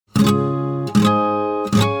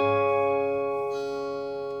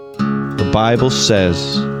Bible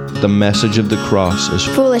says the message of the cross is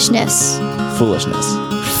foolishness. Foolishness.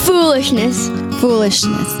 Foolishness.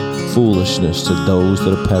 Foolishness. Foolishness to those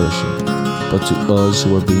that are perishing, but to us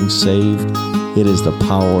who are being saved, it is the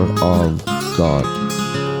power of God.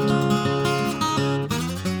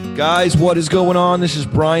 Guys, what is going on? This is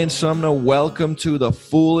Brian Sumner. Welcome to the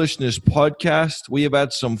Foolishness Podcast. We have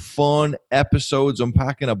had some fun episodes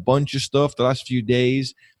unpacking a bunch of stuff the last few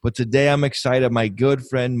days, but today I'm excited. My good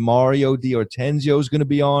friend Mario D'Ortenzio is going to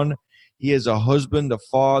be on. He is a husband, a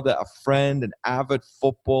father, a friend, an avid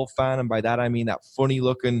football fan, and by that I mean that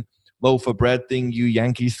funny-looking loaf of bread thing you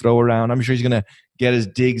Yankees throw around. I'm sure he's going to get his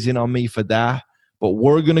digs in on me for that, but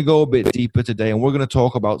we're going to go a bit deeper today, and we're going to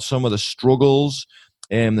talk about some of the struggles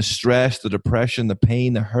and the stress, the depression, the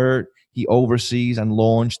pain, the hurt he oversees and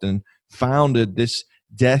launched and founded this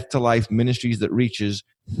Death2Life Ministries that reaches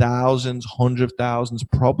thousands, hundreds of thousands,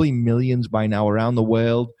 probably millions by now around the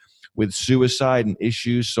world with suicide and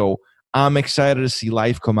issues. So I'm excited to see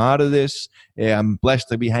life come out of this. I'm blessed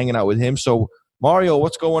to be hanging out with him. So Mario,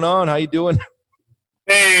 what's going on? How you doing?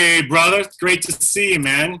 Hey, brother. It's great to see you,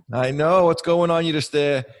 man. I know. What's going on? You just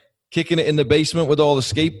kicking it in the basement with all the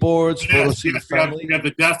skateboards? Yes, we got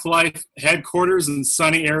the Death2Life headquarters in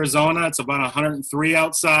sunny Arizona. It's about 103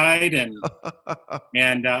 outside, and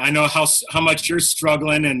and I know how much you're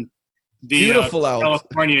struggling. And the beautiful out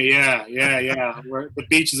California, yeah. The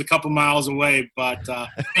beach is a couple miles away, but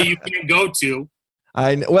you can't go to.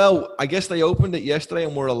 Well, I guess they opened it yesterday,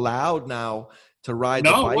 and we're allowed now to ride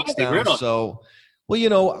the bikes down. Really? So, well, you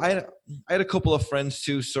know, I had a couple of friends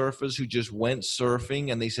too, surfers, who just went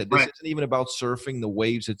surfing, and they said, this isn't even about surfing. The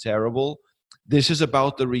waves are terrible. This is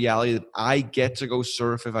about the reality that I get to go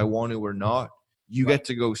surf if I want to or not. You get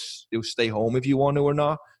to go stay home if you want to or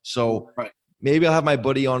not. So maybe I'll have my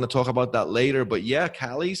buddy on to talk about that later. But yeah,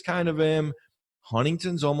 Cali's kind of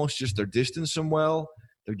Huntington's almost just they're distancing well.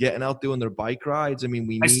 They're getting out doing their bike rides. I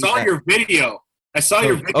mean, I saw your video.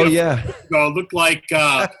 Oh yeah. It looked like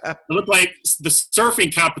the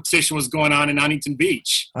surfing competition was going on in Huntington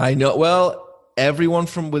Beach. I know. Well, everyone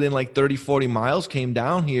from within like 30, 40 miles came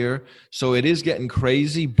down here. So it is getting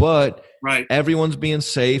crazy, but everyone's being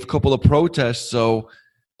safe. Couple of protests. So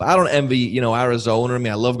I don't envy, Arizona. I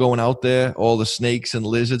mean, I love going out there, all the snakes and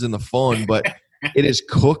lizards and the fun, but it is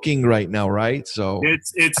cooking right now, right? So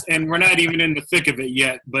it's and we're not even in the thick of it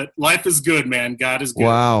yet, but life is good, man. God is good.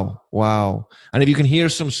 Wow. And if you can hear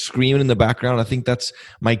some screaming in the background, I think that's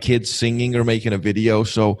my kids singing or making a video.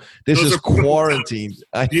 So this is quarantine.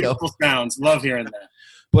 Beautiful sounds. Love hearing that.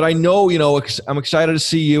 But I know, I'm excited to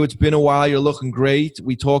see you. It's been a while. You're looking great.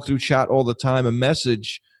 We talk through chat all the time and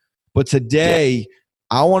message. But today,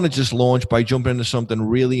 I want to just launch by jumping into something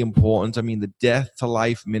really important. I mean, the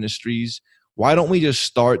Death2Life Ministries. Why don't we just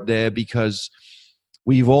start there? Because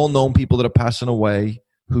we've all known people that are passing away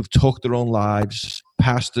who've took their own lives,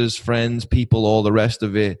 pastors, friends, people, all the rest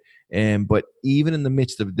of it. But even in the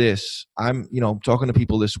midst of this, I'm talking to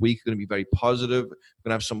people this week, going to be very positive. We're going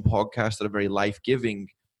to have some podcasts that are very life-giving.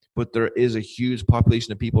 But there is a huge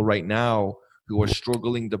population of people right now who are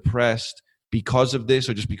struggling, depressed because of this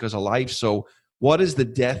or just because of life. So what is the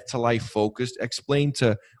Death2Life focused? Explain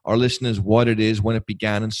to our listeners what it is, when it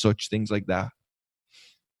began, and such things like that.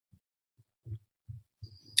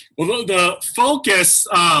 Well, the focus,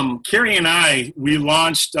 Carrie and I, we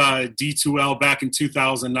launched D2L back in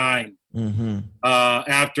 2009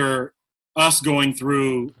 after us going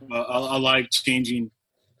through a life-changing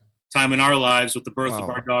time in our lives with the birth of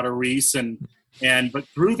our daughter Reese, but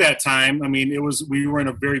through that time, I mean, we were in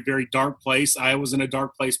a very, very dark place. I was in a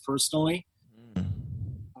dark place personally.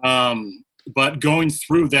 But going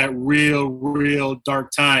through that real dark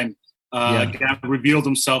time, God revealed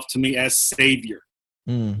himself to me as Savior,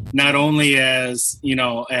 not only as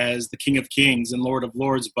the King of Kings and Lord of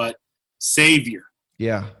Lords, but Savior.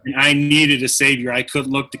 Yeah. And I needed a Savior. I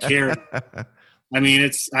couldn't look to Carrie.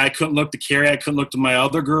 I couldn't look to Carrie. I couldn't look to my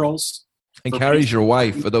other girls. And Carrie's your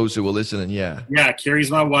wife, for those who were listening. Yeah. Yeah. Carrie's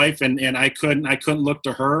my wife. And I couldn't look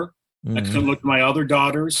to her. I couldn't look to my other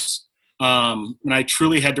daughters. And I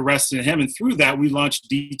truly had to rest in him. And through that, we launched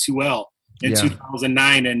D2L in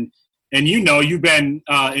 2009. And you've been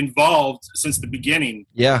involved since the beginning.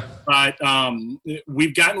 Yeah. But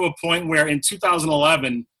we've gotten to a point where in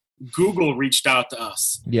 2011, Google reached out to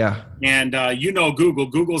us. Yeah. And Google.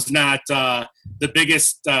 Google's not the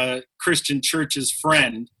biggest Christian church's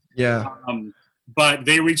friend. Yeah. But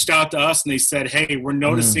they reached out to us and they said, hey, we're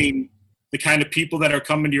noticing the kind of people that are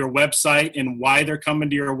coming to your website and why they're coming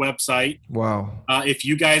to your website. Wow. If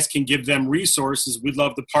you guys can give them resources, we'd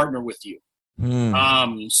love to partner with you.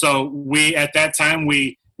 So we, at that time,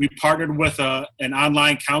 we we partnered with an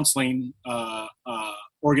online counseling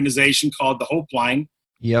organization called the Hope Line.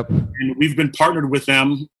 Yep. And we've been partnered with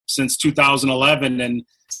them since 2011. And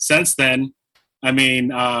since then, I mean,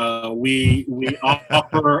 we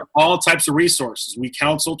offer all types of resources. We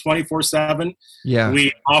counsel 24/7. Yeah.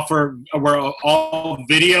 We're all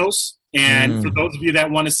videos. And for those of you that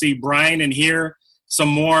want to see Brian and hear some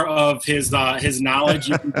more of his knowledge,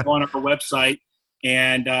 you can go on our website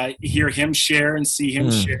and hear him share and see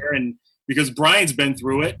him share. And because Brian's been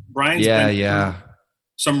through it, Brian's been through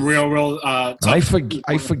some real tough.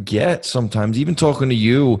 I forget sometimes, even talking to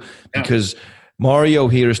you, because Mario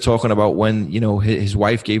here is talking about when, you know, his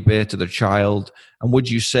wife gave birth to their child. And would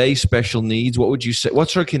you say special needs? What would you say?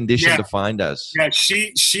 What's her condition defined as? Yeah,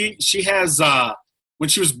 she has, when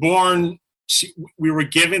she was born, we were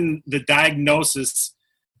given the diagnosis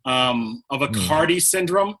of a Cardi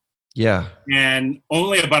syndrome. Yeah. And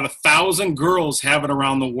only about 1,000 girls have it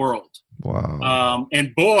around the world. Wow.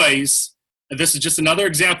 And boys, this is just another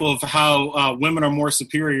example of how women are more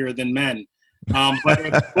superior than men. But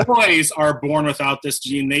if boys are born without this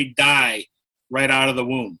gene, they die right out of the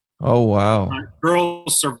womb. Oh, wow.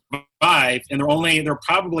 Girls survive, and they're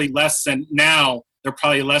probably less than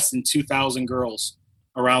 2,000 girls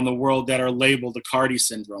around the world that are labeled the Cardi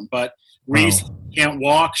syndrome. But Reese can't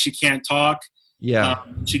walk, she can't talk. Yeah.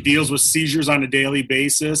 She deals with seizures on a daily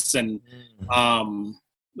basis, and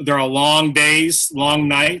there are long days, long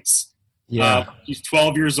nights. Yeah. She's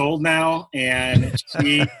 12 years old now, and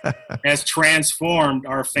she has transformed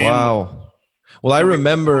our family. Wow. Well, I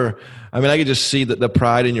remember, I mean, I could just see the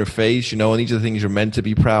pride in your face, you know, and these are the things you're meant to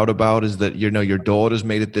be proud about, is that, you know, your daughter's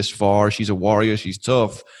made it this far. She's a warrior. She's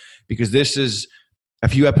tough. Because this is, a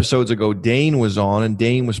few episodes ago, Dane was on, and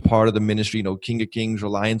Dane was part of the ministry, you know, King of Kings,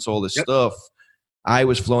 Reliance, all this stuff. I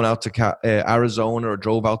was flown out to Arizona, or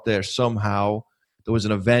drove out there somehow. There was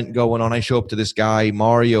an event going on. I show up to this guy,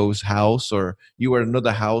 Mario's house, or you were at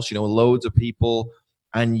another house, you know, loads of people,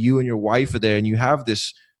 and you and your wife are there, and you have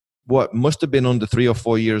this, what must have been under 3 or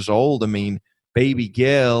 4 years old. I mean, baby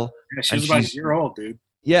girl. Yeah, she was about a year old, dude.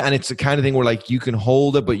 Yeah, and it's the kind of thing where, like, you can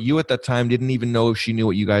hold her, but you at that time didn't even know if she knew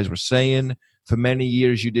what you guys were saying. For many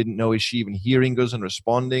years, you didn't know, is she even hearing us and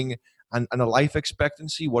responding? And a life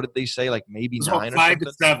expectancy, what did they say? Like maybe 9 or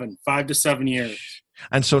 5 to 7 years.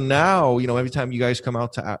 And so now, you know, every time you guys come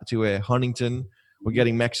out to Huntington, we're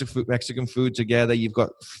getting Mexican food together. You've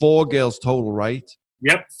got 4 girls total, right?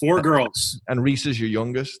 Yep, 4 girls. And Reese is your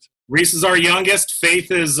youngest? Reese is our youngest.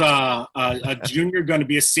 Faith is a junior, going to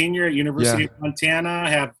be a senior at University of Montana. I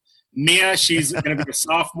have Mia, she's going to be a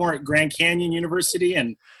sophomore at Grand Canyon University.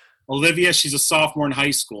 And Olivia, she's a sophomore in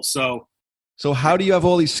high school. So how do you have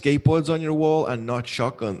all these skateboards on your wall and not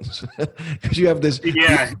shotguns? Because you have this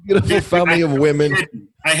beautiful family of women.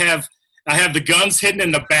 I have the guns hidden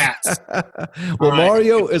in the bats. Well,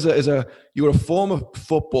 Mario you were a former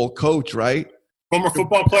football coach, right? Former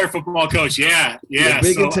football player, football coach. Yeah. You're a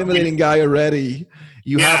big, intimidating guy already.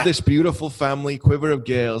 You have this beautiful family, quiver of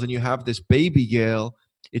girls, and you have this baby girl.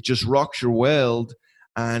 It just rocks your world.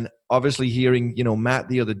 And obviously hearing, you know, Matt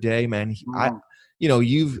the other day, man, I think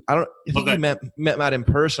you met Matt in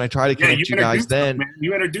person. I tried to connect you guys then.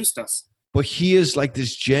 You introduced us. But he is like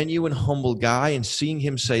this genuine, humble guy, and seeing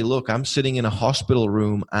him say, look, I'm sitting in a hospital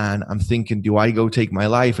room and I'm thinking, do I go take my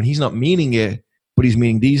life? And he's not meaning it, but he's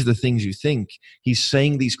meaning these are the things you think. He's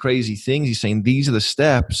saying these crazy things. He's saying these are the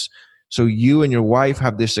steps. So you and your wife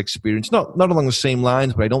have this experience, not along the same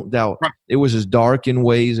lines, but I don't doubt it was as dark in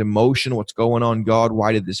ways, emotion, what's going on, God,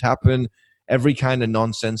 why did this happen? Every kind of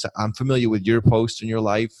nonsense. I'm familiar with your posts in your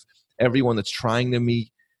life. Everyone that's trying to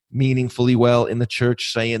meet meaningfully well in the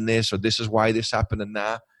church saying this, or this is why this happened and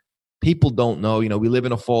that. People don't know. You know, we live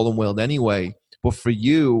in a fallen world anyway. But for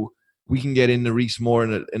you, we can get into Reese more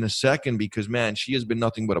in a second, because, man, she has been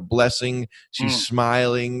nothing but a blessing. She's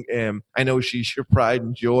smiling. I know she's your pride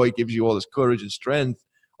and joy, gives you all this courage and strength.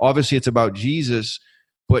 Obviously, it's about Jesus.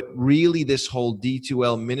 But really, this whole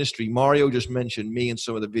D2L ministry, Mario just mentioned me and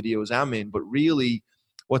some of the videos I'm in. But really,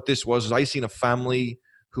 what this was is I seen a family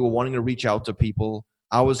who were wanting to reach out to people.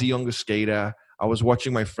 I was a younger skater. I was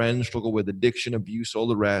watching my friends struggle with addiction, abuse, all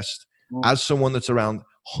the rest. As someone that's around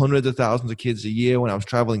hundreds of thousands of kids a year, when I was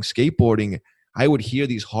traveling skateboarding, I would hear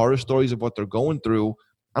these horror stories of what they're going through.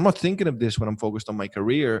 I'm not thinking of this when I'm focused on my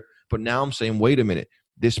career, but now I'm saying, wait a minute.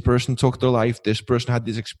 This person took their life. This person had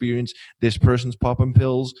this experience. This person's popping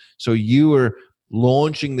pills. So you are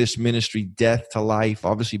launching this ministry, Death2Life,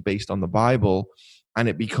 obviously based on the Bible. And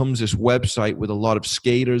it becomes this website with a lot of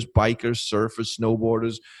skaters, bikers, surfers,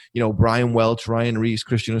 snowboarders, you know, Brian Welch, Ryan Reese,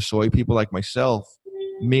 Christian Asoy, people like myself,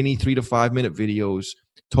 mini 3 to 5 minute videos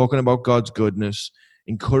talking about God's goodness,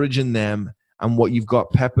 encouraging them. And what you've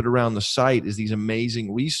got peppered around the site is these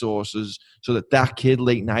amazing resources so that kid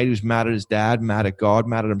late night who's mad at his dad, mad at God,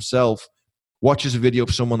 mad at himself, watches a video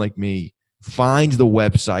of someone like me, finds the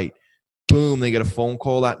website, boom, they get a phone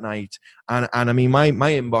call that night. And I mean, my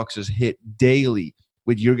inbox is hit daily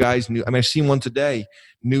with your guys' new. I mean, I've seen one today,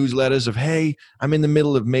 newsletters of, hey, I'm in the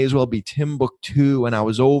middle of may as well be Timbuktu, and I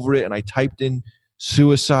was over it, and I typed in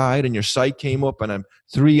suicide, and your site came up, and I'm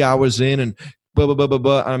 3 hours in, and blah, blah, blah, blah,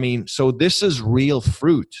 blah. I mean, so this is real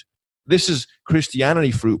fruit. This is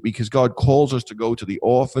Christianity fruit, because God calls us to go to the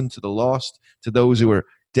orphan, to the lost, to those who are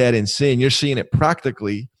dead in sin. You're seeing it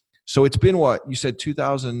practically. So it's been what? You said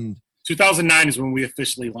 2009 is when we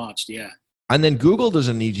officially launched, yeah. And then Google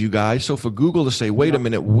doesn't need you guys. So for Google to say, wait a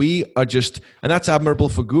minute, we are just, and that's admirable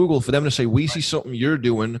for Google, for them to say, we see something you're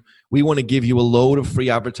doing. We want to give you a load of free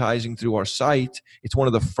advertising through our site. It's one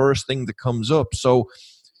of the first things that comes up. So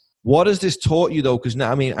what has this taught you, though? Because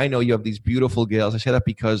now, I mean, I know you have these beautiful girls. I say that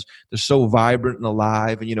because they're so vibrant and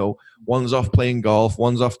alive. And, you know, one's off playing golf,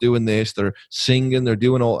 one's off doing this. They're singing, they're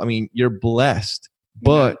doing all, I mean, you're blessed.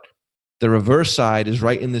 But the reverse side is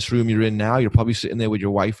right in this room you're in now. You're probably sitting there with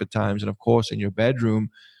your wife at times. And, of course, in your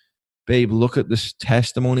bedroom. Babe, look at this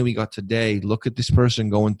testimony we got today. Look at this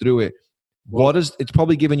person going through it. It's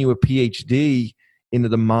probably given you a PhD into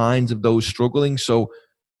the minds of those struggling. So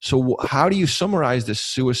how do you summarize this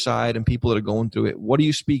suicide and people that are going through it? What do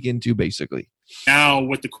you speak into, basically? Now,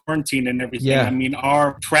 with the quarantine and everything, I mean,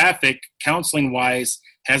 our traffic, counseling-wise,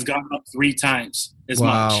 has gone up 3 times as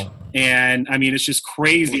much. And, I mean, it's just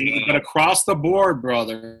crazy. But across the board,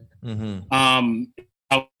 brother,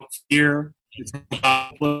 out here, it's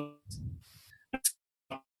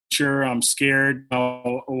sure I'm scared.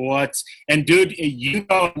 And, dude, you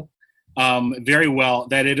know very well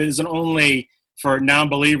that it isn't only for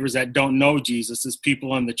non-believers that don't know Jesus, it's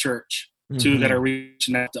people in the church, too, that are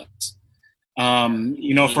reaching out to us.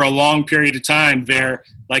 You know, for a long period of time, they're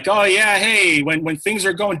like, oh, yeah, hey, when things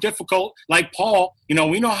are going difficult, like Paul, you know,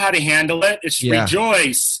 we know how to handle it. It's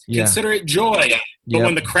rejoice. Consider it joy. But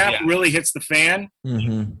when the crap really hits the fan,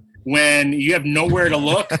 when you have nowhere to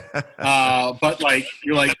look, but, like,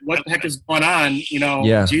 you're like, what the heck is going on? You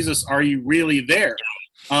know, Jesus, are you really there?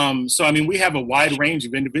 So, I mean, we have a wide range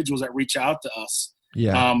of individuals that reach out to us.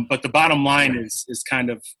 But the bottom line is kind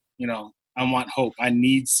of, you know, I want hope. I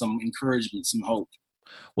need some encouragement, some hope.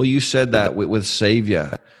 Well, you said that with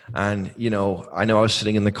Savior. And, you know I was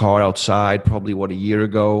sitting in the car outside probably, a year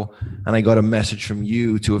ago, and I got a message from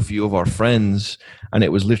you to a few of our friends. And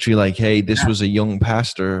it was literally like, hey, this was a young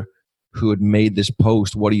pastor who had made this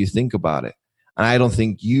post. What do you think about it? And I don't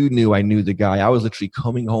think you knew I knew the guy. I was literally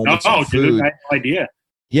coming home with some food. Dude, I had no idea.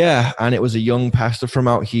 Yeah, and it was a young pastor from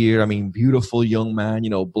out here. I mean, beautiful young man, you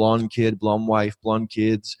know, blonde kid, blonde wife, blonde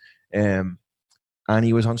kids. And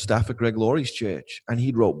he was on staff at Greg Laurie's church. And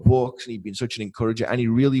he'd wrote books, and he'd been such an encourager. And he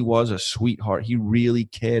really was a sweetheart. He really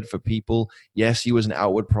cared for people. Yes, he was an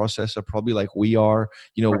outward processor, probably like we are.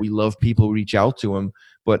 You know, we love people who reach out to him.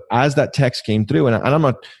 But as that text came through, and I'm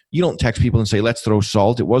not, you don't text people and say, let's throw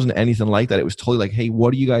salt. It wasn't anything like that. It was totally like, hey,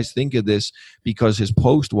 what do you guys think of this? Because his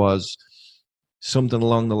post was something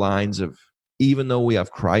along the lines of, even though we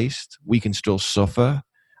have Christ, we can still suffer.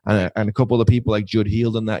 And a couple of people like Judd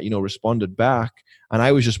Heald and that, you know, responded back. And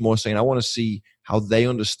I was just more saying, I want to see how they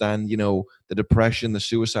understand, you know, the depression, the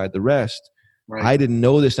suicide, the rest. I didn't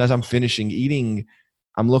know this. As I'm finishing eating,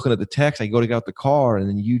 I'm looking at the text. I go to get out the car, and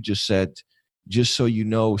then you just said, just so you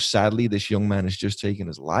know, sadly, this young man has just taken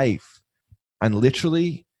his life. And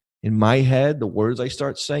literally, in my head, the words I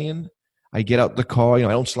start saying, I get out the car, you know,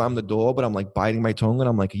 I don't slam the door, but I'm like biting my tongue, and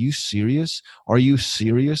I'm like, are you serious? Are you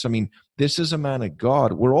serious? I mean, this is a man of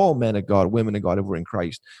God. We're all men of God, women of God if we're in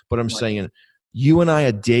Christ. But I'm saying, you and I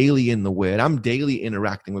are daily in the Word. I'm daily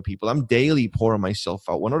interacting with people. I'm daily pouring myself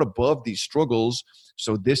out. We're not above these struggles.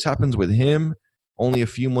 So this happens with him. Only a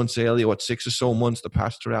few months earlier, 6 or so months, the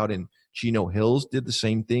pastor out in Chino Hills did the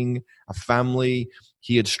same thing. A family,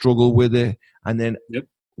 he had struggled with it. And then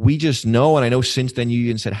we just know, and I know since then you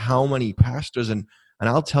even said how many pastors, and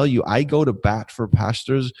I'll tell you, I go to bat for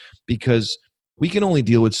pastors because we can only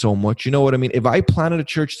deal with so much. You know what I mean? If I planted a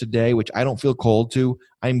church today, which I don't feel called to,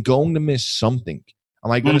 I'm going to miss something.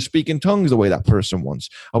 Am I going to speak in tongues the way that person wants?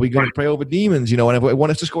 Are we going to pray over demons? You know, and if I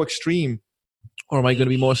want us to go extreme, or am I going to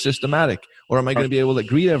be more systematic? Or am I going to be able to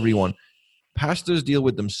greet everyone? Pastors deal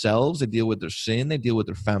with themselves. They deal with their sin. They deal with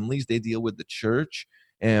their families. They deal with the church.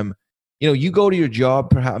 You know, you go to your job,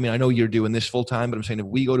 perhaps, I mean, I know you're doing this full time, but I'm saying if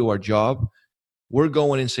we go to our job, we're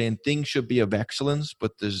going and saying things should be of excellence,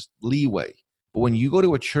 but there's leeway. But when you go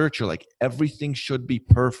to a church, you're like, everything should be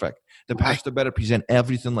perfect. The pastor better present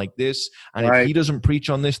everything like this. And if he doesn't preach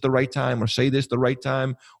on this the right time or say this the right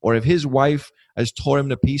time, or if his wife has tore him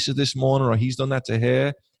to pieces this morning or he's done that to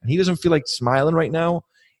her and he doesn't feel like smiling right now,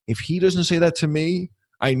 if he doesn't say that to me,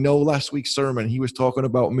 I know last week's sermon, he was talking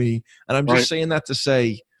about me. And I'm just saying that to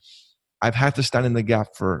say, I've had to stand in the gap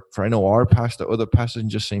for I know our pastor, other pastors,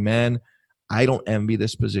 and just say, man, I don't envy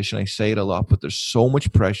this position. I say it a lot, but there's so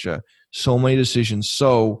much pressure, so many decisions.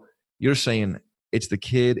 So you're saying it's the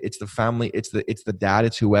kid, it's the family, it's the dad,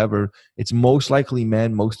 it's whoever. It's most likely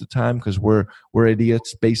men most of the time because we're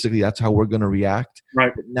idiots. Basically, that's how we're going to react.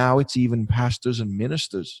 Right. But now it's even pastors and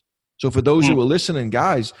ministers. So for those who are listening,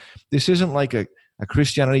 guys, this isn't like a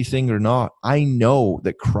Christianity thing or not. I know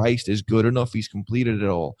that Christ is good enough. He's completed it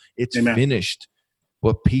all. It's finished.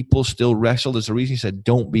 But people still wrestle. There's a reason he said,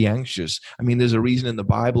 don't be anxious. I mean, there's a reason in the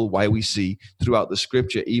Bible why we see throughout the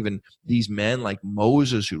scripture, even these men like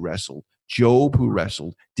Moses who wrestled, Job who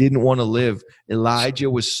wrestled, didn't want to live. Elijah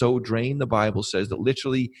was so drained, the Bible says, that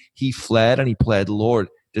literally he fled and he pled, Lord,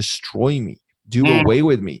 destroy me, do away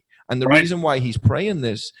with me. And the reason why he's praying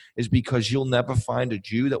this is because you'll never find a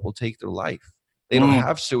Jew that will take their life. They don't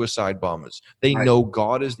have suicide bombers. They know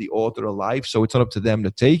God is the author of life, so it's not up to them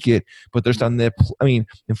to take it. But they're standing there. I mean,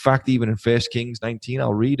 in fact, even in 1 Kings 19,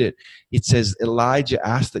 I'll read it. It says, Elijah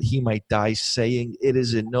asked that he might die, saying, it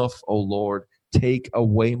is enough, O Lord, take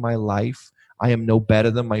away my life. I am no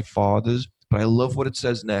better than my fathers. But I love what it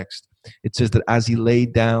says next. It says that as he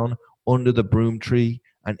laid down under the broom tree,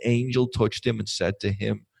 an angel touched him and said to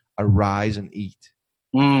him, arise and eat.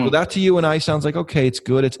 So that to you and I sounds like, okay, it's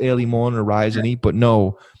good. It's early morning, arise and eat. But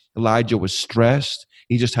no, Elijah was stressed.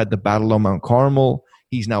 He just had the battle on Mount Carmel.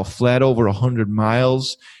 He's now fled over 100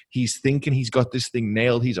 miles. He's thinking he's got this thing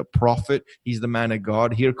nailed. He's a prophet. He's the man of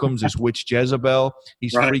God. Here comes this witch Jezebel.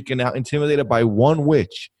 He's freaking out, intimidated by one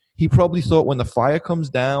witch. He probably thought when the fire comes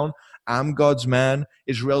down, I'm God's man.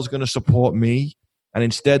 Israel's going to support me. And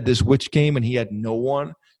instead, this witch came and he had no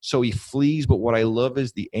one. So he flees, but what I love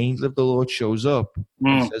is the angel of the Lord shows up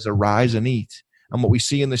and says, arise and eat. And what we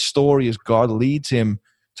see in this story is God leads him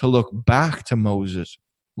to look back to Moses,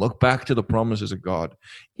 look back to the promises of God.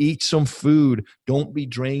 Eat some food. Don't be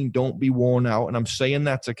drained. Don't be worn out. And I'm saying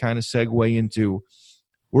that to kind of segue into,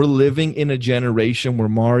 we're living in a generation where,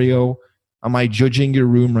 Mario, am I judging your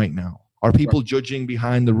room right now? Are people judging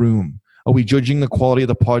behind the room? Are we judging the quality of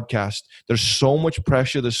the podcast? There's so much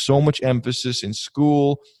pressure. There's so much emphasis in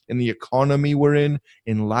school, in the economy we're in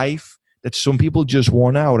life, that some people just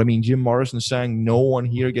worn out. I mean, Jim Morrison saying no one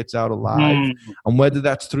here gets out alive. And whether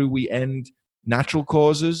that's through we end natural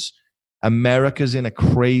causes, America's in a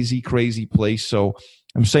crazy, crazy place. So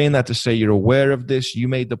I'm saying that to say you're aware of this. You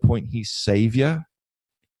made the point he's Savior.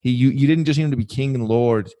 You didn't just need him to be King and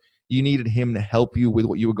Lord. You needed him to help you with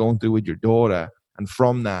what you were going through with your daughter. And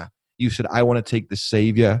from that, you said, I want to take the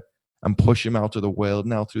Savior and push him out to the world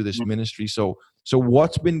now through this ministry. So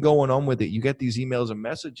what's been going on with it? You get these emails and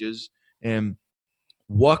messages, and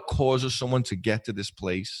what causes someone to get to this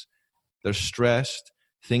place? They're stressed.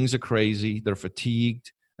 Things are crazy. They're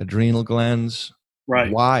fatigued. Adrenal glands.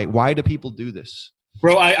 Right. Why do people do this?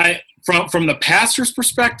 Bro, I from the pastor's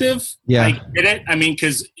perspective, I get it. I mean,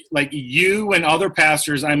 because like you and other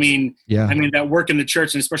pastors, I mean, that work in the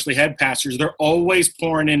church, and especially head pastors, they're always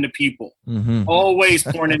pouring into people, always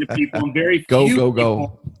pouring into people, and very few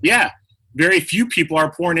people, very few people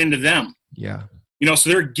are pouring into them. Yeah, you know, so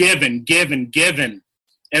they're giving, and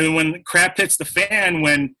then when crap hits the fan,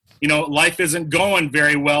 when life isn't going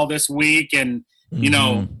very well this week, and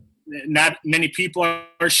not many people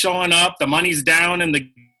are showing up, the money's down and the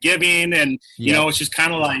giving, and it's just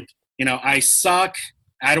kind of like, I suck,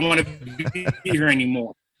 I don't want to be here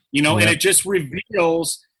anymore, and it just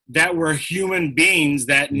reveals that we're human beings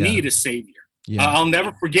that need a savior. I'll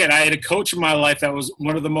never forget, I had a coach in my life that was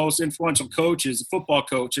one of the most influential coaches, a football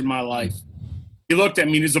coach in my life. He looked at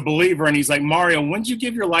me, and he's a believer, and he's like, Mario, when did you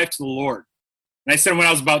give your life to the Lord? And I said, when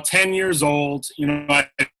I was about 10 years old, I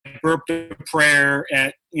burped a prayer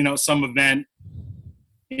at, some event.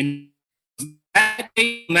 And that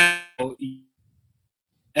day now,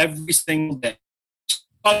 every single day. It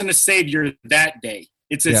wasn't a savior that day.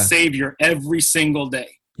 It's a savior every single day.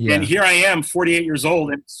 Yeah. And here I am, 48 years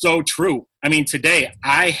old, and it's so true. I mean, today,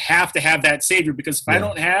 I have to have that savior, because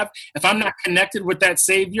if I'm not connected with that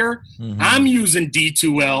savior, I'm using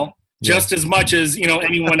D2L. Just as much as,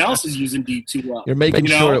 anyone else is using D2L. You're making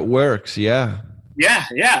sure it works. Yeah.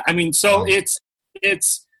 I mean, so it's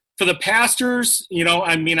for the pastors,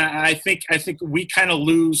 I think we kind of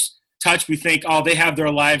lose touch. We think, oh, they have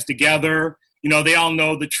their lives together. They all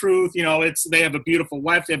know the truth. They have a beautiful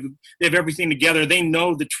wife. They have everything together. They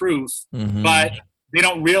know the truth. But they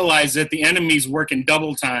don't realize that the enemy's working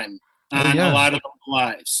double time on a lot of their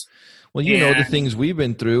lives. Well, the things we've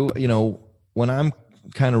been through, when I'm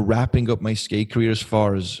kind of wrapping up my skate career as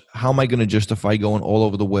far as how am I going to justify going all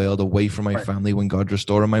over the world away from my family when God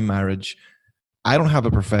restored my marriage? I don't have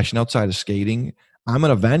a profession outside of skating. I'm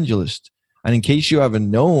an evangelist. And in case you haven't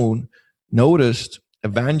noticed,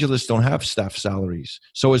 evangelists don't have staff salaries.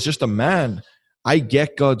 So as just a man, I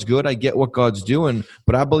get God's good. I get what God's doing.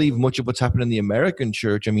 But I believe much of what's happening in the American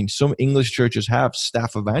church, some English churches have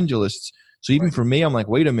staff evangelists. So even for me, I'm like,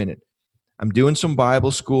 wait a minute. I'm doing some Bible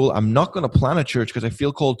school. I'm not going to plan a church because I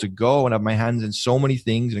feel called to go and have my hands in so many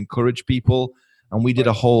things and encourage people. And we did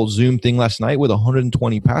a whole Zoom thing last night with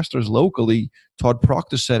 120 pastors locally. Todd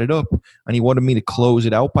Proctor set it up, and he wanted me to close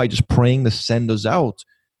it out by just praying to send us out.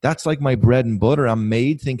 That's like my bread and butter. I'm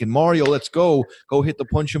made thinking, Mario, let's go. Go hit the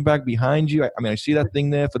punching bag behind you. I see that thing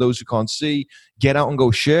there for those who can't see. Get out and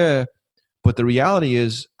go share. But the reality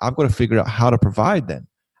is I've got to figure out how to provide then.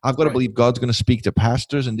 I've got to believe God's going to speak to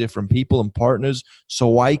pastors and different people and partners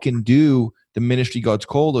so I can do the ministry God's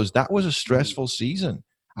called us. That was a stressful season.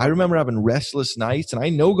 I remember having restless nights, and I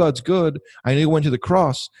know God's good. I know He went to the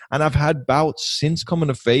cross, and I've had bouts since coming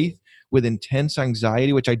to faith with intense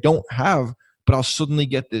anxiety, which I don't have, but I'll suddenly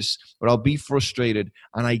get this, or I'll be frustrated,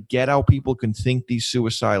 and I get how people can think these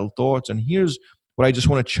suicidal thoughts. And here's what I just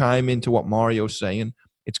want to chime into what Mario's saying.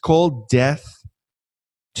 It's called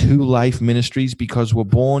Death2Life Ministries because we're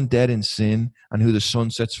born dead in sin, and who the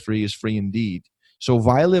Son sets free is free indeed. So if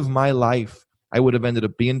I live my life, I would have ended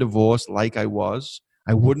up being divorced like I was.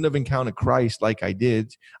 I wouldn't have encountered Christ like I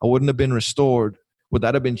did. I wouldn't have been restored. Would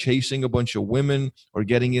that have been chasing a bunch of women or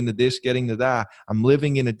getting into this, getting to that? I'm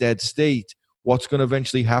living in a dead state. What's going to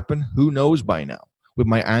eventually happen? Who knows by now? With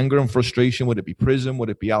my anger and frustration, would it be prison? Would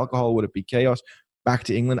it be alcohol? Would it be chaos? Back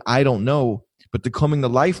to England? I don't know. But the coming to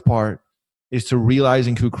life part is to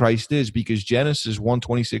realizing who Christ is, because Genesis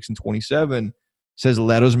 1:26 and 27 says,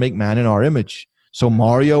 let us make man in our image. So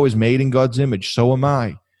Mario is made in God's image. So am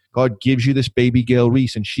I. God gives you this baby girl,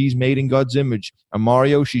 Reese, and she's made in God's image. And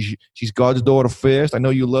Mario, she's God's daughter first. I know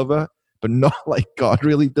you love her, but not like God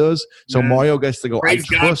really does. So Mario gets to go, praise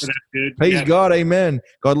I trust. God for that, dude. Praise God, amen.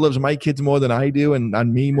 God loves my kids more than I do,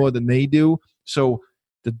 and me more than they do. So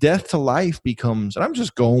the death to life becomes, and I'm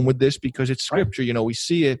just going with this because it's scripture. We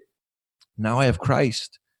see it. Now I have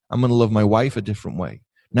Christ. I'm going to love my wife a different way.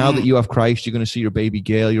 Now that you have Christ, you're going to see your baby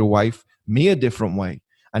Gail, your wife, me a different way.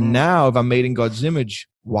 And now if I'm made in God's image,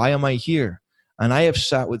 why am I here? And I have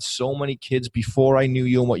sat with so many kids before I knew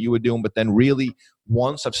you and what you were doing, but then really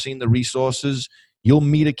once I've seen the resources, you'll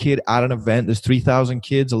meet a kid at an event. There's 3,000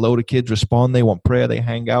 kids, a load of kids respond. They want prayer. They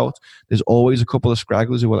hang out. There's always a couple of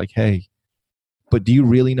scragglers who are like, hey, but do you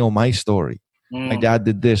really know my story? My dad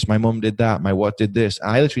did this. My mom did that. My what did this.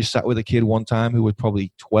 And I literally sat with a kid one time who was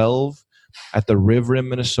probably 12 at the river in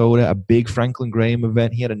Minnesota, a big Franklin Graham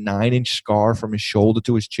event. He had a 9-inch scar from his shoulder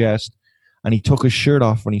to his chest. And he took his shirt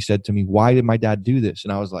off when he said to me, why did my dad do this?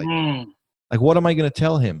 And I was like, what am I going to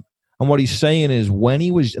tell him? And what he's saying is when he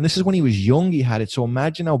was, and this is when he was young, he had it. So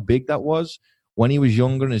imagine how big that was when he was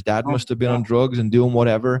younger, and his dad must have been on drugs and doing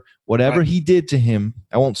whatever he did to him.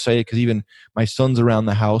 I won't say it because even my son's around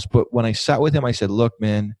the house. But when I sat with him, I said, look,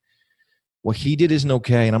 man, what he did isn't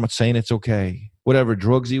okay. And I'm not saying it's okay. Whatever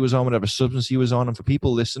drugs he was on, whatever substance he was on. And for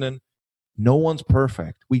people listening, no one's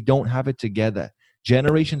perfect. We don't have it together.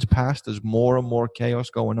 Generations past, there's more and more chaos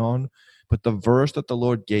going on. But the verse that the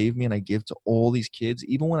Lord gave me and I give to all these kids,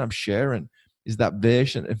 even when I'm sharing, is that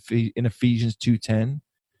verse in Ephesians 2:10.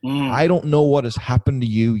 I don't know what has happened to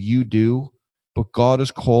you, you do, but God has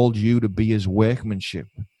called you to be his workmanship.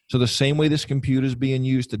 So the same way this computer is being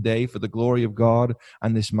used today for the glory of God,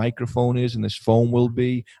 and this microphone is, and this phone will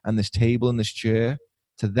be, and this table and this chair,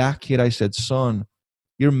 to that kid I said, son,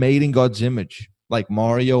 you're made in God's image, like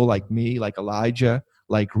Mario, like me, like Elijah,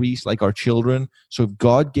 like Reese, like our children. So if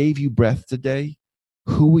God gave you breath today,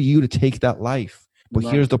 who are you to take that life? But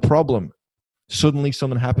here's the problem. Suddenly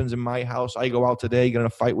something happens in my house. I go out today, get in a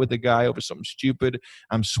fight with a guy over something stupid.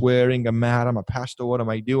 I'm swearing, I'm mad, I'm a pastor. What am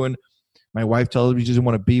I doing? My wife tells me she doesn't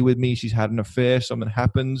want to be with me. She's had an affair. Something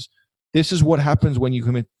happens. This is what happens when you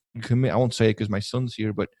commit. I won't say it because my son's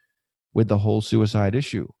here, but with the whole suicide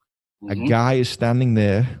issue. A guy is standing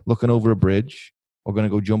there looking over a bridge or going to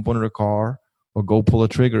go jump under a car or go pull a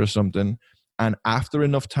trigger or something. And after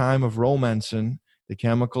enough time of romancing, the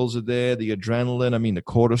chemicals are there, the adrenaline, the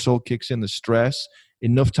cortisol kicks in, the stress.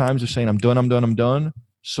 Enough times of saying, I'm done.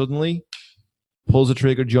 Suddenly, pulls the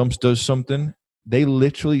trigger, jumps, does something. They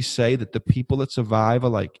literally say that the people that survive are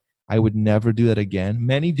like, I would never do that again.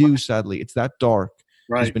 Many do, sadly. It's that dark.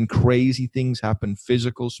 Right. There's been crazy things happen,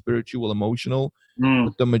 physical, spiritual, emotional. Mm.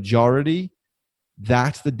 But the majority,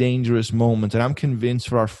 that's the dangerous moment. And I'm convinced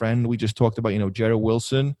for our friend we just talked about, Jared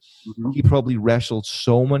Wilson, he probably wrestled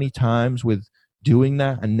so many times with doing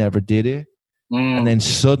that and never did it. And then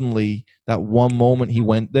suddenly that one moment he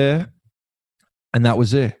went there and that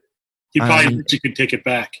was it. He probably wish he could take it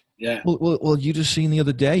back. Yeah. Well, you just seen the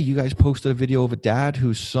other day, you guys posted a video of a dad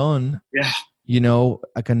whose son, yeah,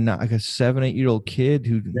 like a 7-8-year-old kid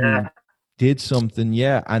who did something.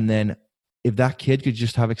 Yeah. And then if that kid could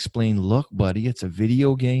just have explained, look, buddy, it's a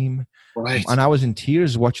video game. Right. And I was in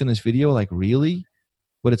tears watching this video, like, really?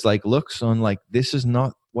 But it's like, look, son, like, this is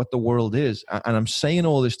not what the world is. And I'm saying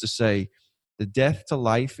all this to say the death to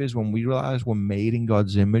life is when we realize we're made in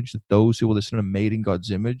God's image, that those who are listening are made in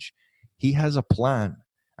God's image. He has a plan.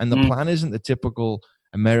 And the plan isn't the typical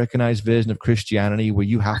Americanized version of Christianity where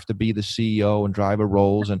you have to be the CEO and drive a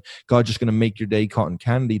Rolls and God's just going to make your day cotton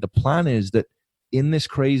candy. The plan is that in this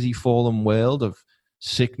crazy fallen world of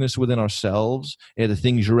sickness within ourselves, the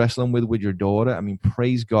things you're wrestling with your daughter, I mean,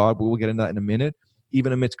 praise God, but we'll get into that in a minute.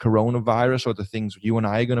 Even amidst coronavirus or the things you and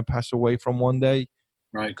I are going to pass away from one day,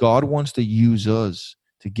 right. God wants to use us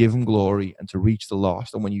to give him glory and to reach the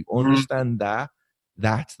lost. And when you understand that,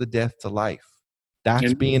 that's the death to life.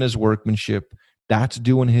 That's being his workmanship. That's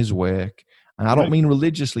doing his work. And I don't mean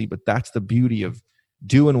religiously, but that's the beauty of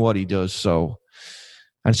doing what he does. So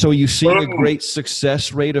you see a great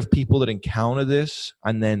success rate of people that encounter this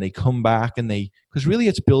and then they come back and because really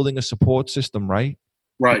it's building a support system, right?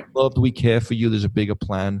 Right. Love, we care for you. There's a bigger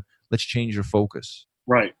plan. Let's change your focus.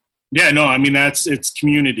 Right. Yeah, no, I mean, it's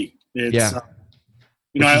community. It's,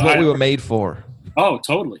 which is what we were made for. Oh,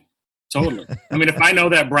 totally. Totally. I mean, if I know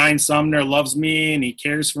that Brian Sumner loves me and he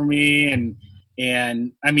cares for me and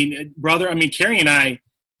I mean, brother, I mean, Carrie and I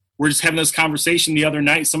were just having this conversation the other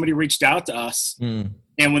night. Somebody reached out to us.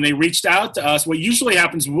 And when they reached out to us, what usually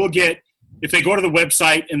happens, we'll get, if they go to the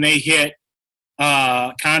website and they hit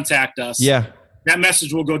contact us, that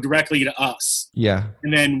message will go directly to us. Yeah.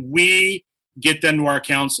 And then we get them to our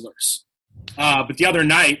counselors. But the other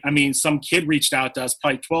night, I mean, some kid reached out to us,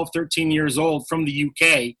 probably 12, 13 years old from the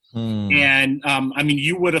UK. And, I mean,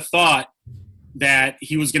 you would have thought that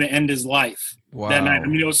he was going to end his life that night. I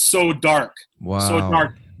mean, it was so dark. So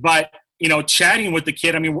dark. But, chatting with the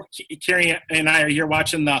kid, I mean, Carrie and I are here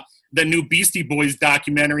watching the new Beastie Boys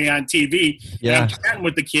documentary on TV. Yeah. And I'm chatting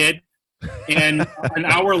with the kid. And an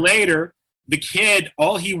hour later, the kid,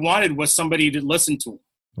 all he wanted was somebody to listen to him.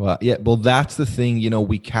 Well, yeah, well, that's the thing.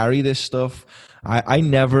 We carry this stuff. I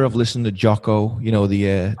never have listened to Jocko,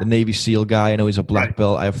 the Navy SEAL guy. I know he's a black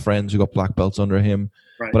belt. I have friends who got black belts under him.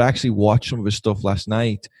 But I actually watched some of his stuff last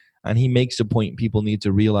night, and he makes a point people need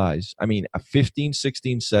to realize. I mean, at 15,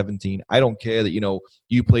 16, 17, I don't care that,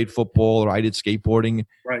 you played football or I did skateboarding.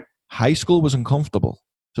 Right. High school was uncomfortable.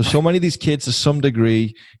 So many of these kids, to some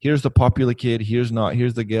degree, here's the popular kid, here's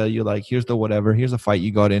the girl you like, here's the whatever, here's the fight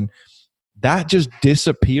you got in. That just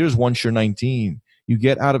disappears once you're 19. You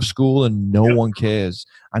get out of school and no one cares.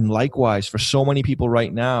 And likewise, for so many people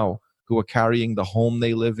right now who are carrying the home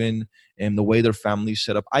they live in and the way their family's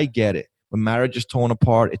set up, I get it. When marriage is torn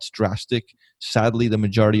apart, it's drastic. Sadly, the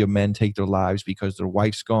majority of men take their lives because their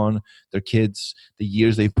wife's gone, their kids, the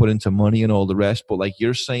years they've put into money and all the rest. But like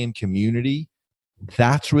you're saying, community,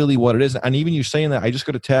 that's really what it is. And even you saying that, I just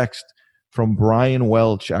got a text from Brian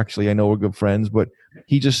Welch. Actually, I know we're good friends, but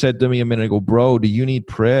he just said to me a minute ago, bro, do you need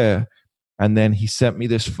prayer? And then he sent me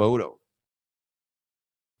this photo.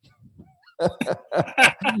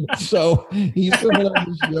 So he's coming on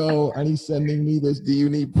the show and he's sending me this, do you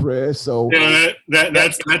need prayer? So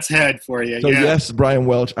that's head for you. So yes, Brian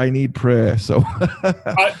Welch, I need prayer. So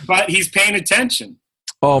but he's paying attention.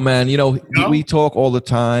 Oh man, we talk all the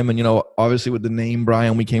time, and obviously with the name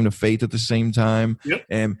Brian, we came to faith at the same time. Yep.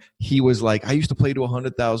 And he was like, I used to play to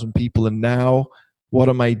 100,000 people, and now what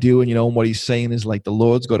am I doing? And what he's saying is like the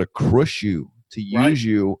Lord's got to crush you to use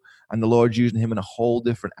you, and the Lord's using him in a whole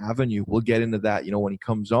different avenue. We'll get into that, when he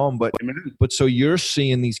comes on. But so you're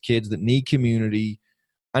seeing these kids that need community,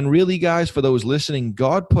 and really, guys, for those listening,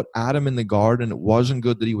 God put Adam in the garden. It wasn't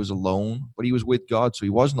good that he was alone, but he was with God, so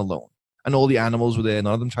he wasn't alone. And all the animals were there.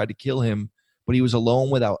 None of them tried to kill him, but he was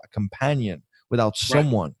alone without a companion, without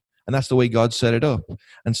someone. And that's the way God set it up.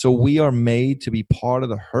 And so we are made to be part of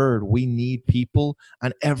the herd. We need people,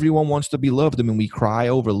 and everyone wants to be loved. I mean, we cry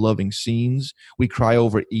over loving scenes. We cry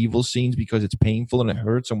over evil scenes because it's painful and it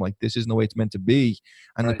hurts. I'm like, this isn't the way it's meant to be.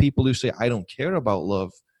 And the people who say, I don't care about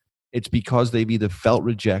love, it's because they've either felt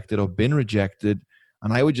rejected or been rejected.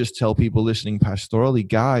 And I would just tell people listening pastorally,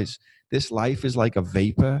 guys, this life is like a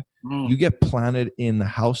vapor. You get planted in the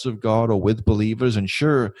house of God or with believers, and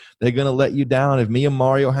sure, they're going to let you down. If me and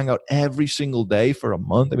Mario hang out every single day for a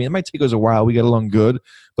month, I mean, it might take us a while. We get along good,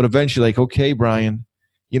 but eventually, like, okay, Brian,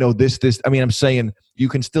 this, I mean, I'm saying you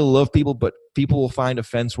can still love people, but people will find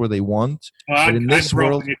offense where they want. Well, but in this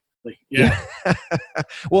world, yeah.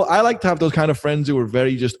 Well, I like to have those kind of friends who are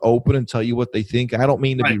very just open and tell you what they think. I don't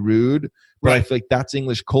mean to be rude, but I feel like that's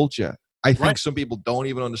English culture. I think some people don't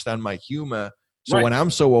even understand my humor. So when I'm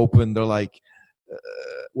so open, they're like,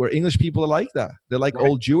 where English people are like that. They're like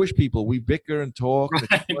old Jewish people. We bicker and talk.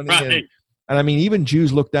 And it's funny and I mean, even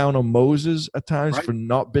Jews look down on Moses at times for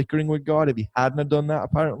not bickering with God if he hadn't have done that,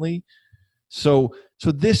 apparently. So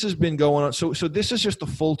this has been going on. So this is just the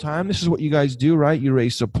full time. This is what you guys do, right? You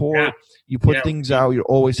raise support. Yeah. You put things out. You're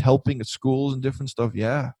always helping at schools and different stuff.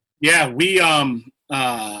 Yeah. Yeah. We we're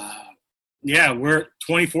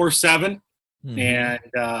 24/7. And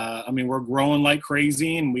I mean, we're growing like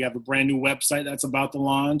crazy, and we have a brand new website that's about to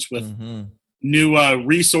launch with new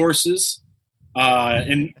resources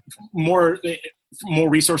and more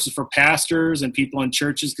resources for pastors and people in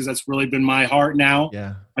churches, because that's really been my heart now.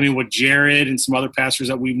 Yeah. I mean, with Jared and some other pastors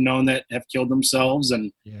that we've known that have killed themselves,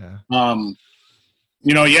 and I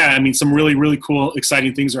mean, some really, really cool,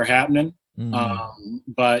 exciting things are happening.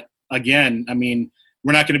 But again, I mean,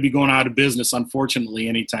 we're not going to be going out of business, unfortunately,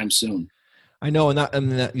 anytime soon. I know, and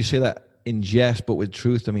that you say that in jest, but with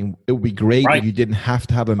truth. I mean, it would be great if you didn't have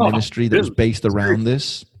to have a ministry that was based around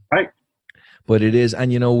this. Right. But it is,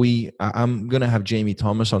 and I'm gonna have Jamie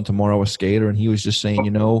Thomas on tomorrow, a skater, and he was just saying,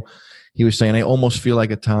 he was saying, I almost feel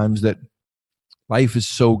like at times that life is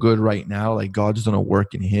so good right now, like God's done a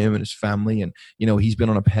work in him and his family, and he's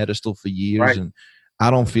been on a pedestal for years, and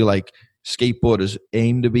I don't feel like skateboarders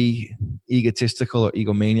aim to be egotistical or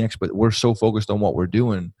egomaniacs, but we're so focused on what we're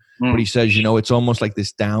doing. But he says, it's almost like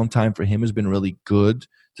this downtime for him has been really good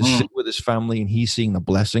to sit with his family, and he's seeing the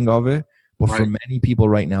blessing of it. But for many people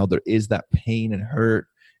right now, there is that pain and hurt.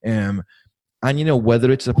 And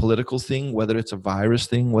whether it's a political thing, whether it's a virus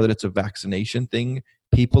thing, whether it's a vaccination thing,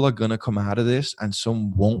 people are going to come out of this, and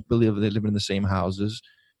some won't believe they live in the same houses.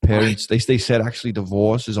 Parents, they said actually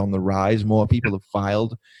divorce is on the rise. More people have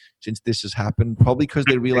filed since this has happened, probably because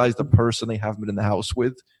they realize the person they haven't been in the house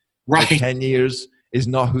with for 10 years is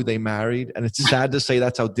not who they married. And it's sad to say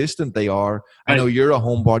that's how distant they are. I know you're a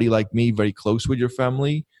homebody like me, very close with your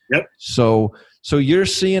family. Yep. So you're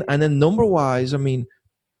seeing, and then number wise, I mean,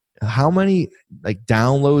 how many like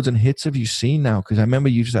downloads and hits have you seen now? Because I remember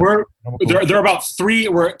you just they're about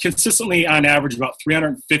we're consistently on average about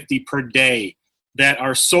 350 per day that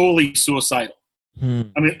are solely suicidal. I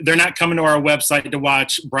mean, they're not coming to our website to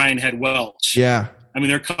watch Brian Head Welch. Yeah. I mean,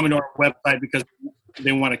 they're coming to our website because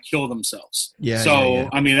they want to kill themselves. Yeah. So,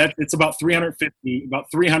 I mean, it's about 300 to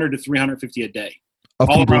 350 a day. Of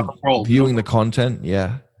all people around the world. Viewing the content.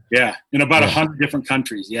 Yeah. Yeah. In about 100 different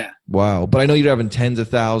countries. Yeah. Wow. But I know you're having tens of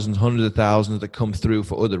thousands, hundreds of thousands that come through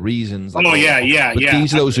for other reasons. Like, yeah.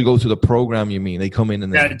 These are those who go through the program, you mean? They come in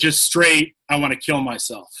and just straight, I want to kill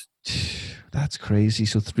myself. That's crazy.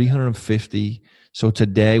 So 350. So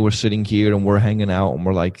today we're sitting here and we're hanging out and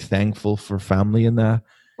we're like thankful for family in that.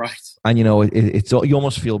 Right. And it's you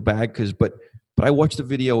almost feel bad but I watched a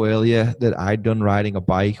video earlier that I'd done riding a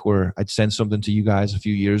bike where I'd sent something to you guys a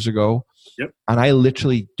few years ago. Yep. And I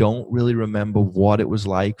literally don't really remember what it was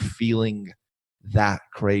like feeling that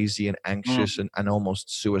crazy and anxious and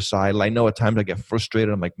almost suicidal. I know at times I get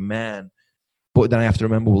frustrated. I'm like, man, but then I have to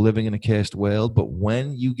remember we're living in a cursed world. But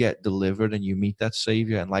when you get delivered and you meet that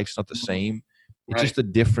savior and life's not the same, it's just a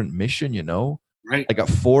different mission, Right. Like at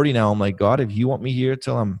 40 now, I'm like, God, if you want me here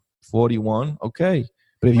till I'm 41, okay.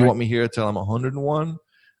 But if you want me here till I'm 101,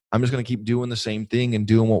 I'm just going to keep doing the same thing and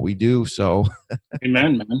doing what we do. So,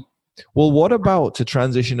 amen, man. Well, what about, to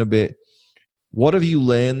transition a bit, what have you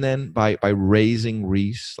learned then by raising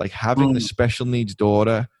Reese, like having the special needs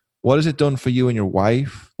daughter? What has it done for you and your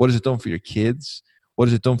wife? What has it done for your kids? What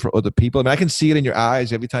has it done for other people? I mean, I can see it in your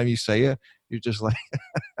eyes every time you say it. You're just like,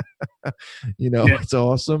 It's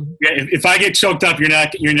awesome. Yeah, if I get choked up, you're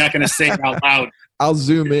not going to say it out loud. I'll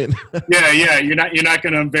zoom in. yeah, you're not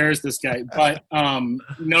going to embarrass this guy. But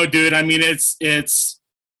no, dude. I mean, it's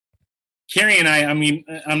Carrie and I mean,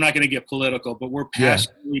 I'm not going to get political, but we're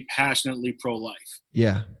passionately pro-life.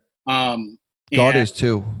 Yeah. God is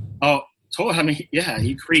too. Oh, totally. I mean, yeah,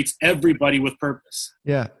 he creates everybody with purpose.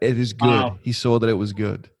 Yeah, it is good. He saw that it was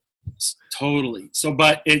good. Totally. So,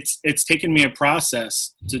 but it's taken me a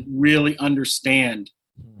process to really understand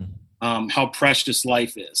how precious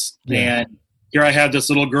life is. Yeah. And here I have this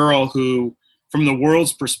little girl who, from the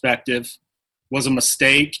world's perspective, was a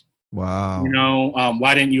mistake, Wow.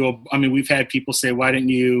 Why didn't you, I mean, we've had people say, why didn't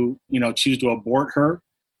you, choose to abort her?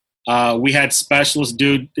 We had specialists,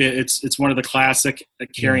 dude. It's one of the classic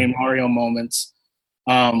Carrie and Mario moments.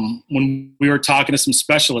 When we were talking to some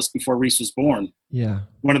specialists before Reese was born,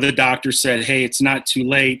 one of the doctors said, hey, it's not too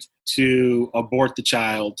late to abort the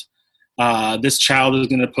child. This child is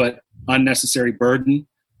going to put unnecessary burden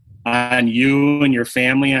on you and your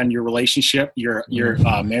family, on your relationship, your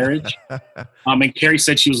marriage. And Carrie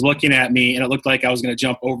said she was looking at me, and it looked like I was going to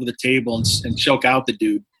jump over the table and choke out the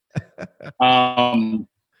dude.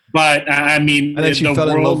 But I mean, and then she fell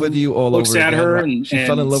in love with you all over again. Her right? and, she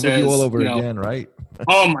fell in love says, with you all over again, right?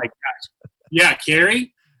 Oh my gosh. Yeah,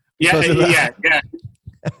 Carrie. Yeah.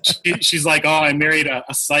 She's like, oh, I married a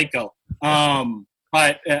psycho.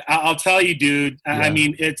 But I'll tell you, dude. I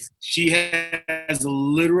mean, she is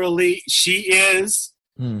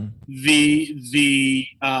the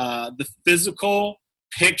physical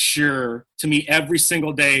picture to me every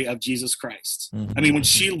single day of Jesus Christ. Mm-hmm. I mean, when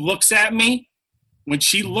she looks at me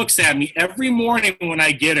every morning when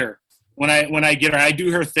I get her, I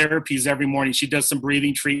do her therapies every morning. She does some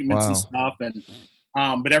breathing treatments and stuff. And,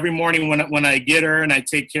 but every morning when I get her and I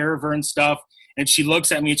take care of her and stuff, and she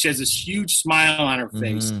looks at me and she has this huge smile on her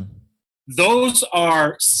face. Mm-hmm. Those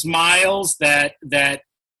are smiles that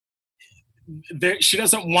she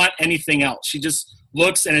doesn't want anything else. She just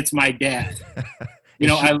looks and it's my dad.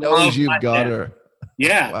 I love you've got dad. Her.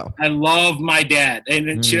 Yeah. Wow. I love my dad.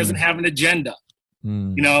 And she doesn't have an agenda.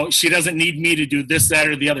 She doesn't need me to do this, that,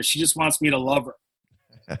 or the other. She just wants me to love her,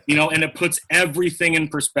 and it puts everything in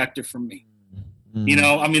perspective for me.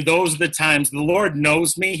 I mean, those are the times the Lord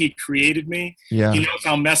knows me. He created me. Yeah. He knows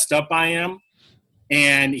how messed up I am.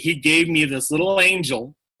 And he gave me this little